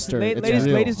 ordained minister. Ladies, It's ladies,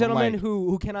 real. ladies, gentlemen, I'm like-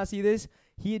 who cannot see this,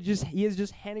 he is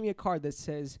just handing me a card that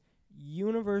says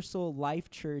Universal Life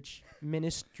Church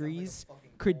Ministries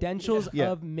credentials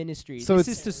Yeah. of ministry. So this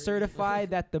it's- is to certify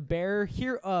that the bearer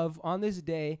hereof on this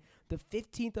day, the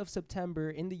 15th of September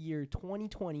in the year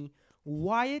 2020,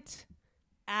 Wyatt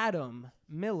Adam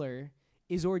Miller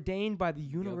is ordained by the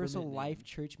Universal Government Life name.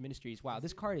 Church Ministries. Wow,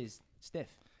 this card is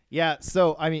stiff. Yeah.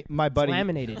 So I mean, my It's buddy,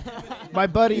 laminated. my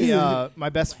buddy, my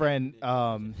best friend,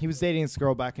 he was dating this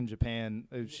girl back in Japan.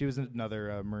 She was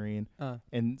another Marine,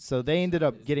 and so they ended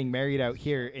up getting married out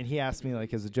here. And he asked me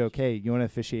like as a joke, "Hey, you want to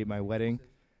officiate my wedding?"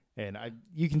 And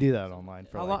you can do that online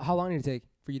for How long did it take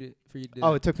for you to do Oh,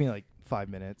 that? it took me like 5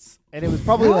 minutes, and it was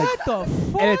probably like. What the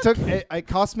fuck? And it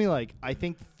cost me like I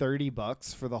think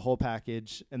 $30 for the whole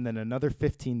package, and then another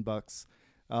 $15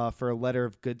 for a letter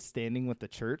of good standing with the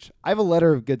church. I have a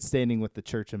letter of good standing with the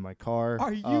church in my car.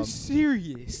 Are you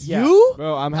serious? yeah. You?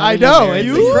 Bro, I'm I having him know, marry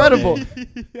it's me incredible. one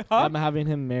day. I'm having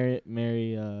him marry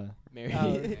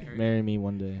me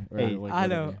one day. Or Hey, like I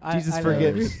know. whatever. Jesus I know.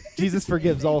 forgives. Jesus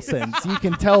forgives all sins. You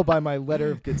can tell by my letter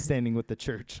of good standing with the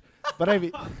church. But I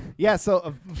mean, yeah.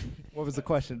 So, what was the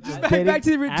question? Just dating? Back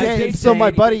to the Yeah, so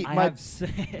my buddy, I my have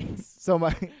sex. so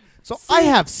my so I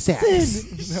have sex.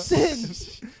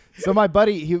 Sin. So my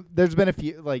buddy, there's been a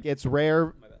few like it's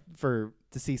rare to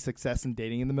see success in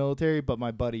dating in the military, but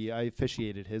my buddy, I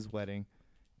officiated his wedding.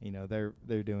 You know, they're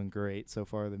doing great so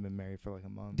far. They've been married for like a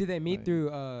month. Did they meet Right. through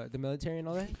the military and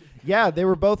all that? Yeah, they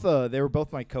were both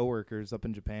my coworkers up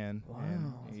in Japan. Wow.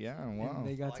 And yeah, wow. And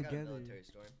they got Oh, I got a together. military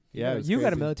story. Yeah, it was you got a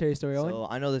crazy. military story, Owen. So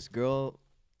I know this girl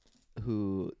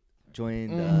who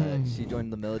joined. She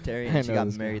joined the military I and she know got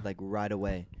this girl. married like right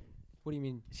away. What do you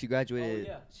mean? She graduated.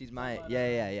 yeah. She's my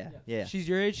yeah. She's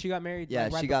your age. She got married. Yeah,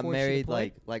 like, right she got before married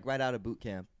deployed? like right out of boot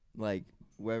camp, like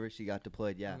wherever she got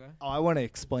deployed. Yeah. Okay. Oh, I want to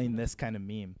explain this kind of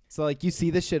meme. So like you see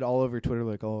this shit all over Twitter,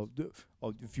 like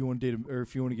if you want to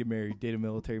if you want to get married, date a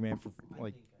military man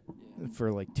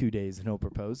for like 2 days and he'll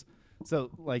propose.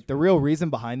 So like the real reason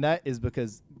behind that is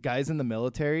because guys in the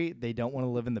military, they don't want to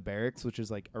live in the barracks, which is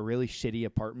like a really shitty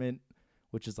apartment,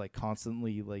 which is like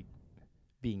constantly like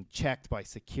being checked by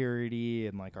security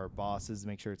and like our bosses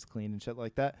make sure it's clean and shit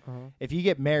like that. If you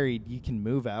get married, you can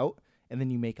move out and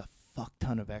then you make a fuck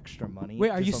ton of extra money. Wait,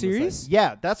 are just you on the side. serious?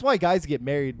 Yeah, that's why guys get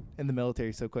married in the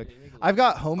military so quick. I've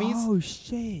got homies. Oh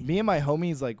shit. Me and my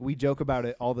homies, like, we joke about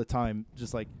it all the time.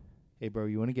 Just like, hey, bro,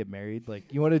 you want to get married?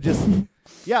 Like, you want to just,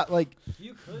 yeah, like,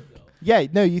 You could though. yeah,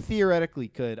 no, you theoretically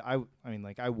could. I mean,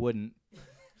 like, I wouldn't.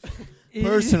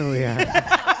 Personally,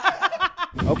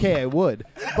 Okay, I would,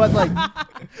 but like,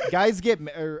 guys get.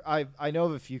 I know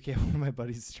of a few. One of my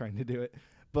buddies is trying to do it,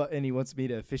 and he wants me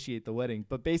to officiate the wedding.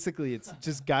 But basically, it's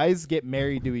just guys get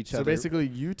married to each so other. basically,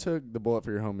 you took the bullet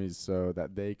for your homies so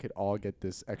that they could all get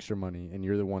this extra money, and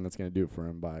you're the one that's gonna do it for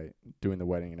them by doing the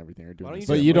wedding and everything, or doing. Why don't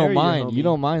the you But ceremony. you don't Marry your mind. You homie.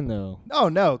 don't mind though. Oh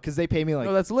no, because they pay me like.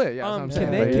 No, that's lit. Yeah, that's what I'm Can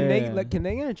saying. they Like, can they Yeah. like, can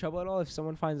they get in trouble at all if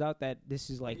someone finds out that this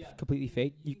is like completely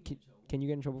fake? Can you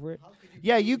get in trouble for it?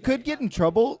 Yeah, you could get in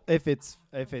trouble if it's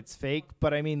fake,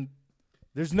 but I mean,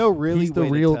 there's no really he's the way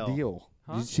to real tell. deal.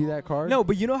 Huh? Did you see that card? No,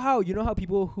 but you know how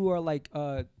people who are like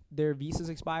their visas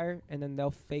expire and then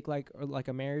they'll fake like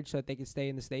a marriage so that they can stay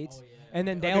in the States, and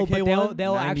then they'll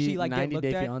actually like get looked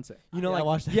at. fiance. You know, Yeah, I like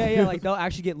watched that. yeah, like they'll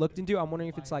actually get looked into. I'm wondering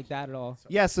if it's like that at all.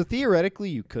 Yeah, so theoretically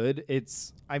you could.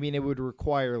 I mean, it would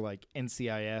require like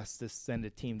NCIS to send a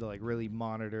team to like really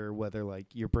monitor whether like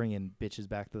you're bringing bitches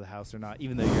back to the house or not,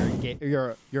 even though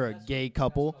you're a gay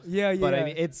couple. Yeah, But I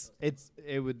mean,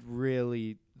 it would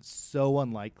really so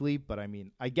unlikely. But I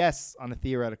mean, I guess on a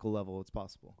theoretical level, it's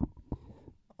possible.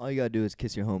 all you gotta do is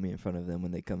kiss your homie in front of them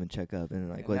when they come and check up, and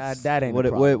like, That ain't a what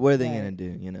problem. are they Yeah. gonna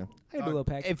do? You know? I can do a little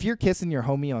pack. If you're kissing your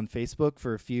homie on Facebook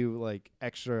for a few like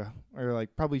extra, or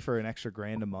like probably for an extra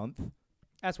grand a month,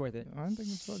 That's worth it. I think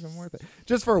it's fucking worth it.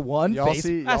 Just for one Y'all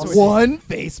see- That's y'all what- see- one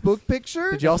Facebook picture.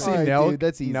 Did y'all see Alright, Nell? dude,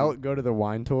 that's easy. Nell go to the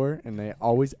wine tour, and they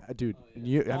always, dude.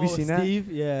 Have you seen that?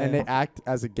 Steve? Yeah. And they act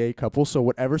as a gay couple. So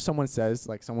whatever someone says,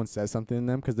 like someone says something to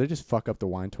them, because they just fuck up the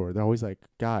wine tour. They're always like,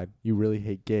 "God, you really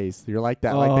hate gays." You're like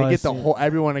that. Like Oh, they I get the see. whole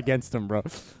everyone against them, bro.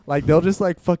 Like they'll just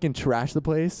like fucking trash the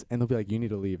place, and they'll be like, "You need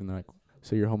to leave," and they're like,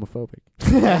 "So you're homophobic?"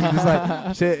 Just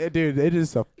like shit, dude. It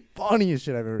is the funniest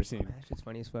shit I've ever seen. That shit's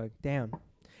funny as fuck.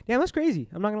 Damn, that's crazy.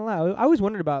 I'm not gonna lie. I always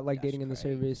wondered about like dating in the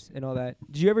service and all that.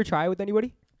 Did you ever try with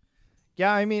anybody?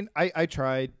 Yeah, I mean, I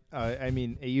tried. I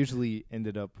mean, it usually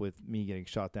ended up with me getting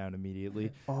shot down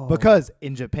immediately because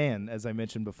in Japan, as I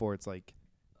mentioned before, it's like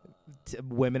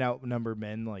women outnumber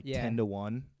men like Yeah.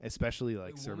 10-1, especially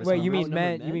like service. Wait, you members. mean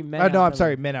men? You mean men? No, I'm outnumber-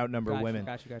 sorry, men outnumber Gotcha, women.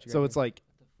 Gotcha. So it's like,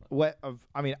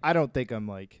 I mean, I don't think I'm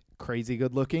like crazy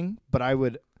good looking, but I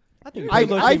would. I think I- you're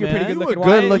pretty I- good looking. you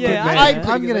Wyatt. a good-looking Yeah, man. I I'm think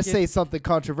going you're to pretty say something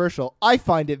controversial. I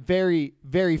find it very,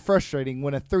 very frustrating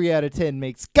when a 3 out of 10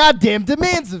 makes goddamn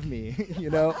demands of me,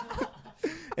 you know?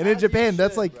 And in Japan,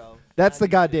 that's like, that's the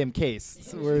goddamn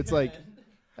case where it's like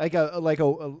they call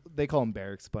them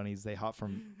barracks bunnies. They hop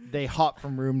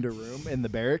from room to room in the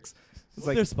barracks. It's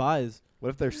They're like, spies. what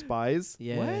if they're spies?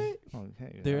 Yeah. What? Oh,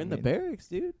 hey, They're I in the mean, barracks,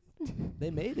 dude.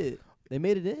 They made it. They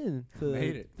made it in.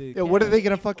 Made it. Yeah, what are they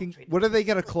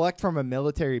gonna collect from a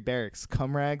military barracks?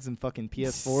 Cum rags and fucking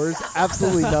PS4s?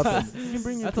 Absolutely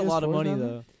nothing. That's a lot of money,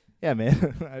 though. Yeah,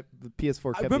 man. The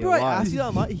PS4 I kept me remember I alive. asked you that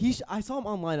online. I saw him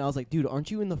online. And I was like, dude, aren't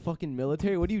you in the fucking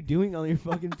military? What are you doing on your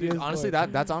fucking Dude, PS4? honestly,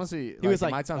 that's honestly. Like, was it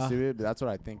like, might sound stupid, but that's what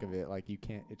I think of it. Like you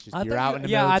can't. It's just I you're thought out you- in the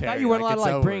yeah, military. I thought you weren't allowed to it's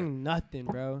like over. bring nothing,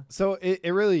 bro. So it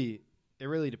really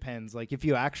depends. Like if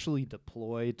you actually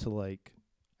deploy to like,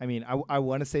 I mean, I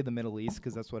want to say the Middle East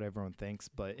because that's what everyone thinks,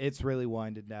 but it's really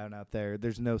winded down out there.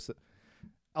 There's no.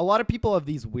 A lot of people have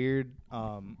these weird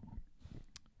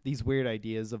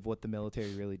ideas of what the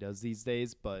military really does these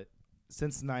days, but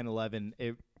since 9/11,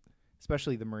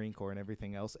 especially the Marine Corps and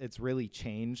everything else, it's really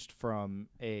changed from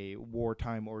a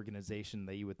wartime organization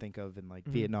that you would think of in like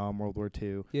Vietnam, World War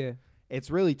II. Yeah.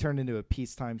 It's really turned into a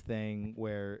peacetime thing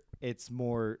where it's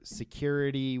more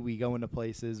security. We go into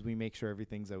places, we make sure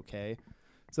everything's okay.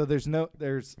 So there's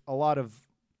a lot of,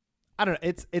 I don't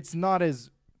know. It's not as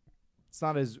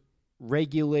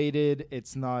regulated.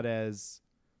 It's not as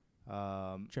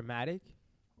Dramatic.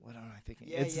 what am I thinking?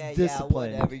 Yeah, it's yeah,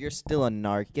 disciplined. yeah, whatever. You're still a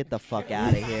narc. Get the fuck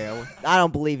out of here. I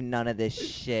don't believe none of this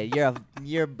shit. You're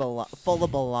full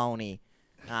of baloney.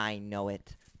 I know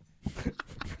it.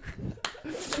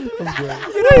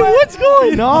 what's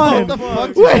going on? What the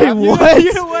fuck? Wait,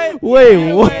 what?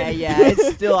 Wait, what? Yeah.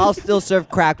 I'll still serve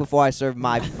crack before I serve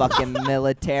my fucking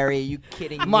military. Are you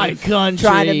kidding me? My country.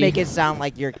 Trying to make it sound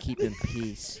like you're keeping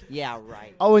peace. Yeah,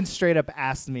 right. Owen straight up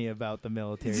asked me about the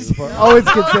military before. Owen's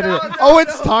considered it.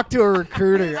 Owen's talked to a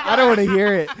recruiter. I don't want to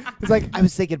hear it. It's like, I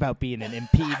was thinking about being an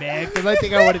MP, man, because I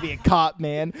think I want to be a cop,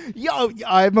 man. Yo,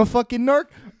 I'm a fucking narc.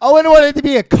 Owen wanted to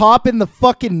be a cop in the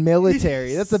fucking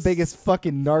military. That's the biggest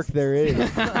fucking narc there is.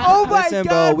 Oh my Listen,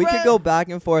 god, bro, we could go back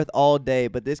and forth all day,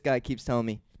 but this guy keeps telling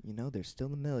me, there's still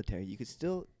the military. You could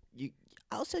still,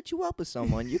 I'll set you up with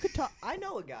someone. You could talk. I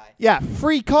know a guy. Yeah,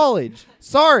 free college.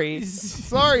 Sorry. I'm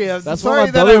That's sorry what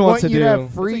my that I brother want wants to you do. to have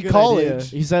That's a free good college. idea.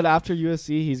 He said after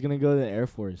USC, he's gonna go to the Air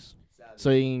Force,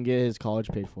 so he can get his college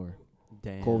paid for.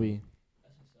 Damn. Colby.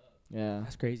 Yeah.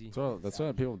 That's crazy. That's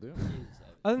what people do.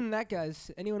 Other than that, guys,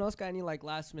 anyone else got any like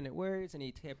last minute words,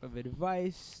 any type of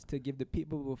advice to give the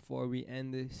people before we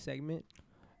end this segment?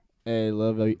 Hey, I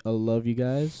love you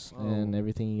guys and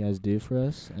everything you guys do for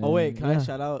us. Oh wait, can I yeah.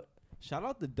 shout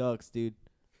out the Ducks, dude.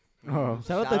 Oh.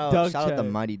 Shout out the Ducks. Shout out the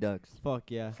chat. Mighty Ducks. Fuck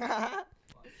yeah.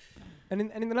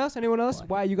 Anything else? Anyone else?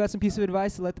 Why you got some piece of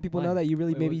advice to let the people know Why? that you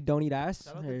really Wait, maybe what? don't eat ass?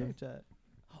 Shout out the Or- Duck chat.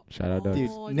 Shout out, Doug. Dude,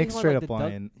 Oh, I Nick think straight about up the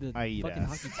Duck- lying. the I eat fucking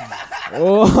ass. hockey team.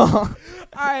 Oh.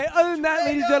 All right. Other than that,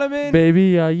 ladies and gentlemen,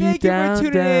 Baby, are you thank you for down,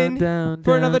 tuning down, in down,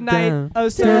 for down, another night down,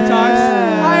 of Suburb Talks.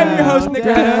 I am your host, Nick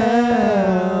Greta.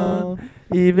 down.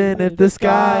 Even if the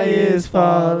sky is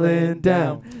falling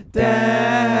down,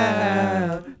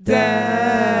 down,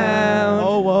 down.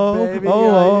 Oh whoa. Baby, Oh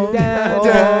are whoa. you Down,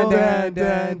 down, down, down,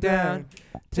 down, down.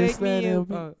 Take Just let me it in.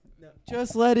 be.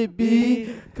 Just let it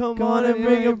be. Come on and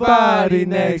bring your body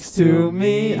next to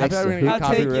me. Next to who? I'll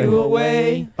take Copyright. you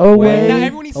away. Away. Now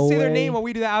everyone needs to say their name while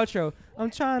we do the outro. I'm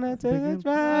trying to take a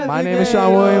drive. My name is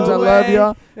Sean Williams. I love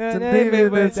y'all.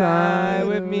 With time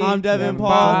with me. I'm Devin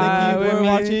Paul. Thank you for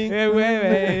watching.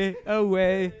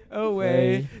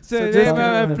 Away. So just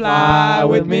just fly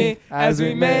with me as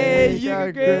we made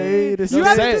you great. You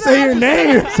have to Say your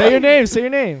name. Say your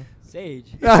name.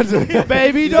 Sage.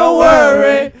 Baby, don't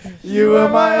worry. You are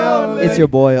my only. It's your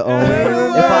boy Owen.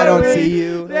 If I don't see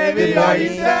you, Baby, good are you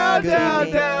morning, down, good down,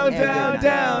 evening, down, and good down, night.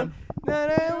 down?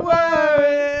 Don't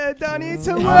worry, don't need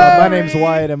to worry. My name's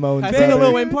Wyatt. I'm Owen's Can I sing a brother.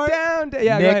 Lil Wayne part? Down,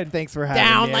 yeah, go Nick, ahead. thanks for having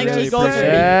Down me. like I really she goes for appreciate me.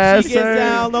 it. Yes, She gets sir.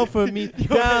 down low for me.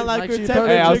 Down like Like her she temper. told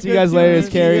Hey, I'll see you guys later. It's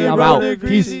Carrie. I'm out.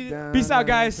 Peace. Peace out,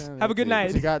 guys. Have a good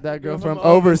night. You got that girl from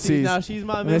overseas. Now she's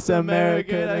my Miss Miss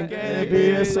America. America, I can't be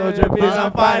a soldier because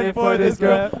I'm fighting for this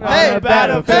girl. Hey, On a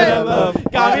battlefield of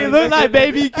love. Got me look like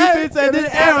baby Cupid sending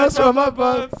arrows from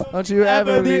above. Don't you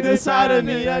ever leave leave the the side side of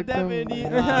me. I definitely need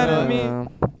side of me.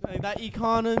 Like that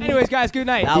economy. Anyways, guys, good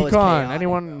night. That was Econ. chaotic.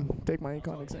 Anyone take my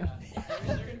econ exam?